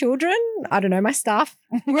 according to my children. I don't know, my staff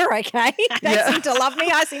were okay. They seem to love me.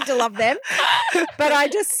 I seem to love them. But I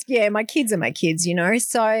just, my kids are my kids,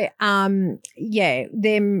 So, them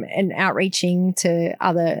and outreaching to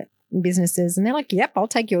other businesses and they're like, yep, I'll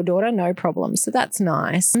take your daughter, no problem. So that's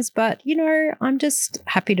nice. But, I'm just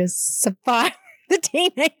happy to survive the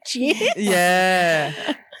teenage years.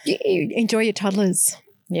 Yeah. Enjoy your toddlers.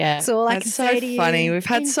 Yeah. That's all I can That's say so to you. funny. We've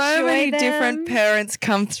had so Enjoy many them. different parents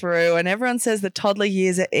come through and everyone says the toddler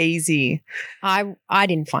years are easy. I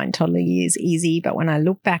didn't find toddler years easy, but when I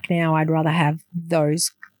look back now, I'd rather have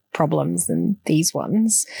those problems than these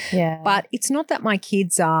ones. Yeah. But it's not that my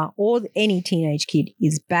kids are, or any teenage kid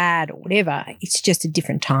is bad or whatever. It's just a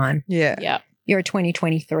different time. Yeah. Yeah. You're a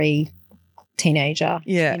 2023 teenager,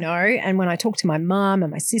 Yeah. and when I talk to my mum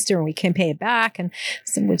and my sister and we compare back and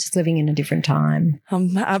so we're just living in a different time,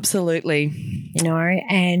 Absolutely.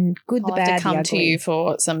 and good, the I'll bad, have to come the to ugly. you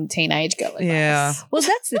for some teenage girl advice. Yeah. Well,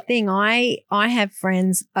 that's the thing. I have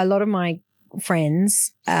friends, a lot of my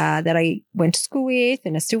friends that I went to school with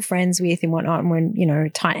and are still friends with and whatnot, and when, a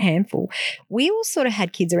tight handful, we all sort of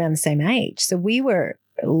had kids around the same age. So we were,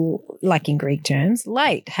 like in Greek terms,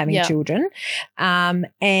 late having children.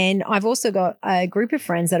 And I've also got a group of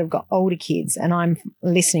friends that have got older kids and I'm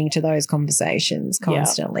listening to those conversations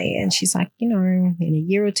constantly. And she's like, in a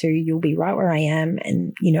year or 2, you'll be right where I am.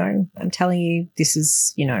 And, I'm telling you, this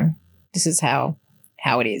is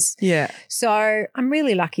how it is. Yeah. So I'm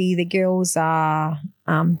really lucky. The girls are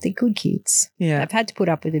they're good kids. Yeah. I've had to put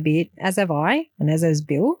up with a bit, as have I, and as has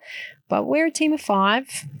Bill. But we're a team of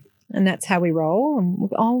 5, and that's how we roll.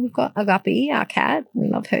 And we've got Agape, our cat. We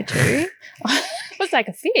love her too. Looks like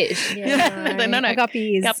a fish. Yeah, No. Agape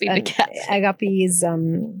is Agape the cat. Agape is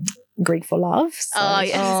Greek for love. So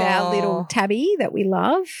she's our little tabby that we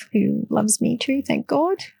love, who loves me too, thank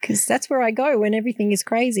God, because that's where I go when everything is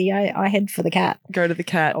crazy. I head for the cat. Go to the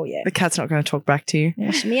cat. Oh, yeah. The cat's not going to talk back to you.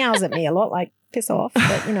 Yeah, she meows at me a lot like piss off,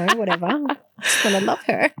 but whatever. Just want to love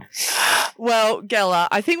her. Well, Gella,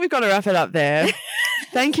 I think we've got to wrap it up there.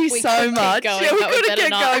 Thank you so much. Going, yeah, we but we could better get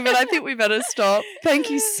not. going, but I think we better stop. Thank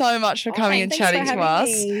you so much for coming and Thanks chatting for to having us.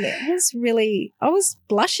 me. It was really, I was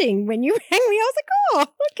blushing when you rang me. I was like, oh,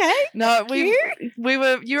 okay. No,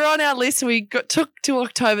 you were on our list. We took to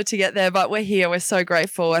October to get there, but we're here. We're so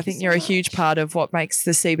grateful. I think you're a huge part of what makes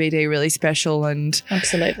the CBD really special. And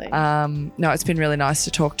Absolutely. no, it's been really nice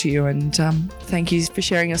to talk to you. And thank you for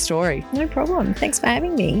sharing your story. No problem. Thanks for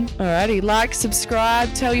having me. Alrighty, like,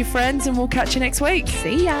 subscribe, tell your friends, and we'll catch you next week.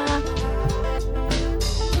 See ya.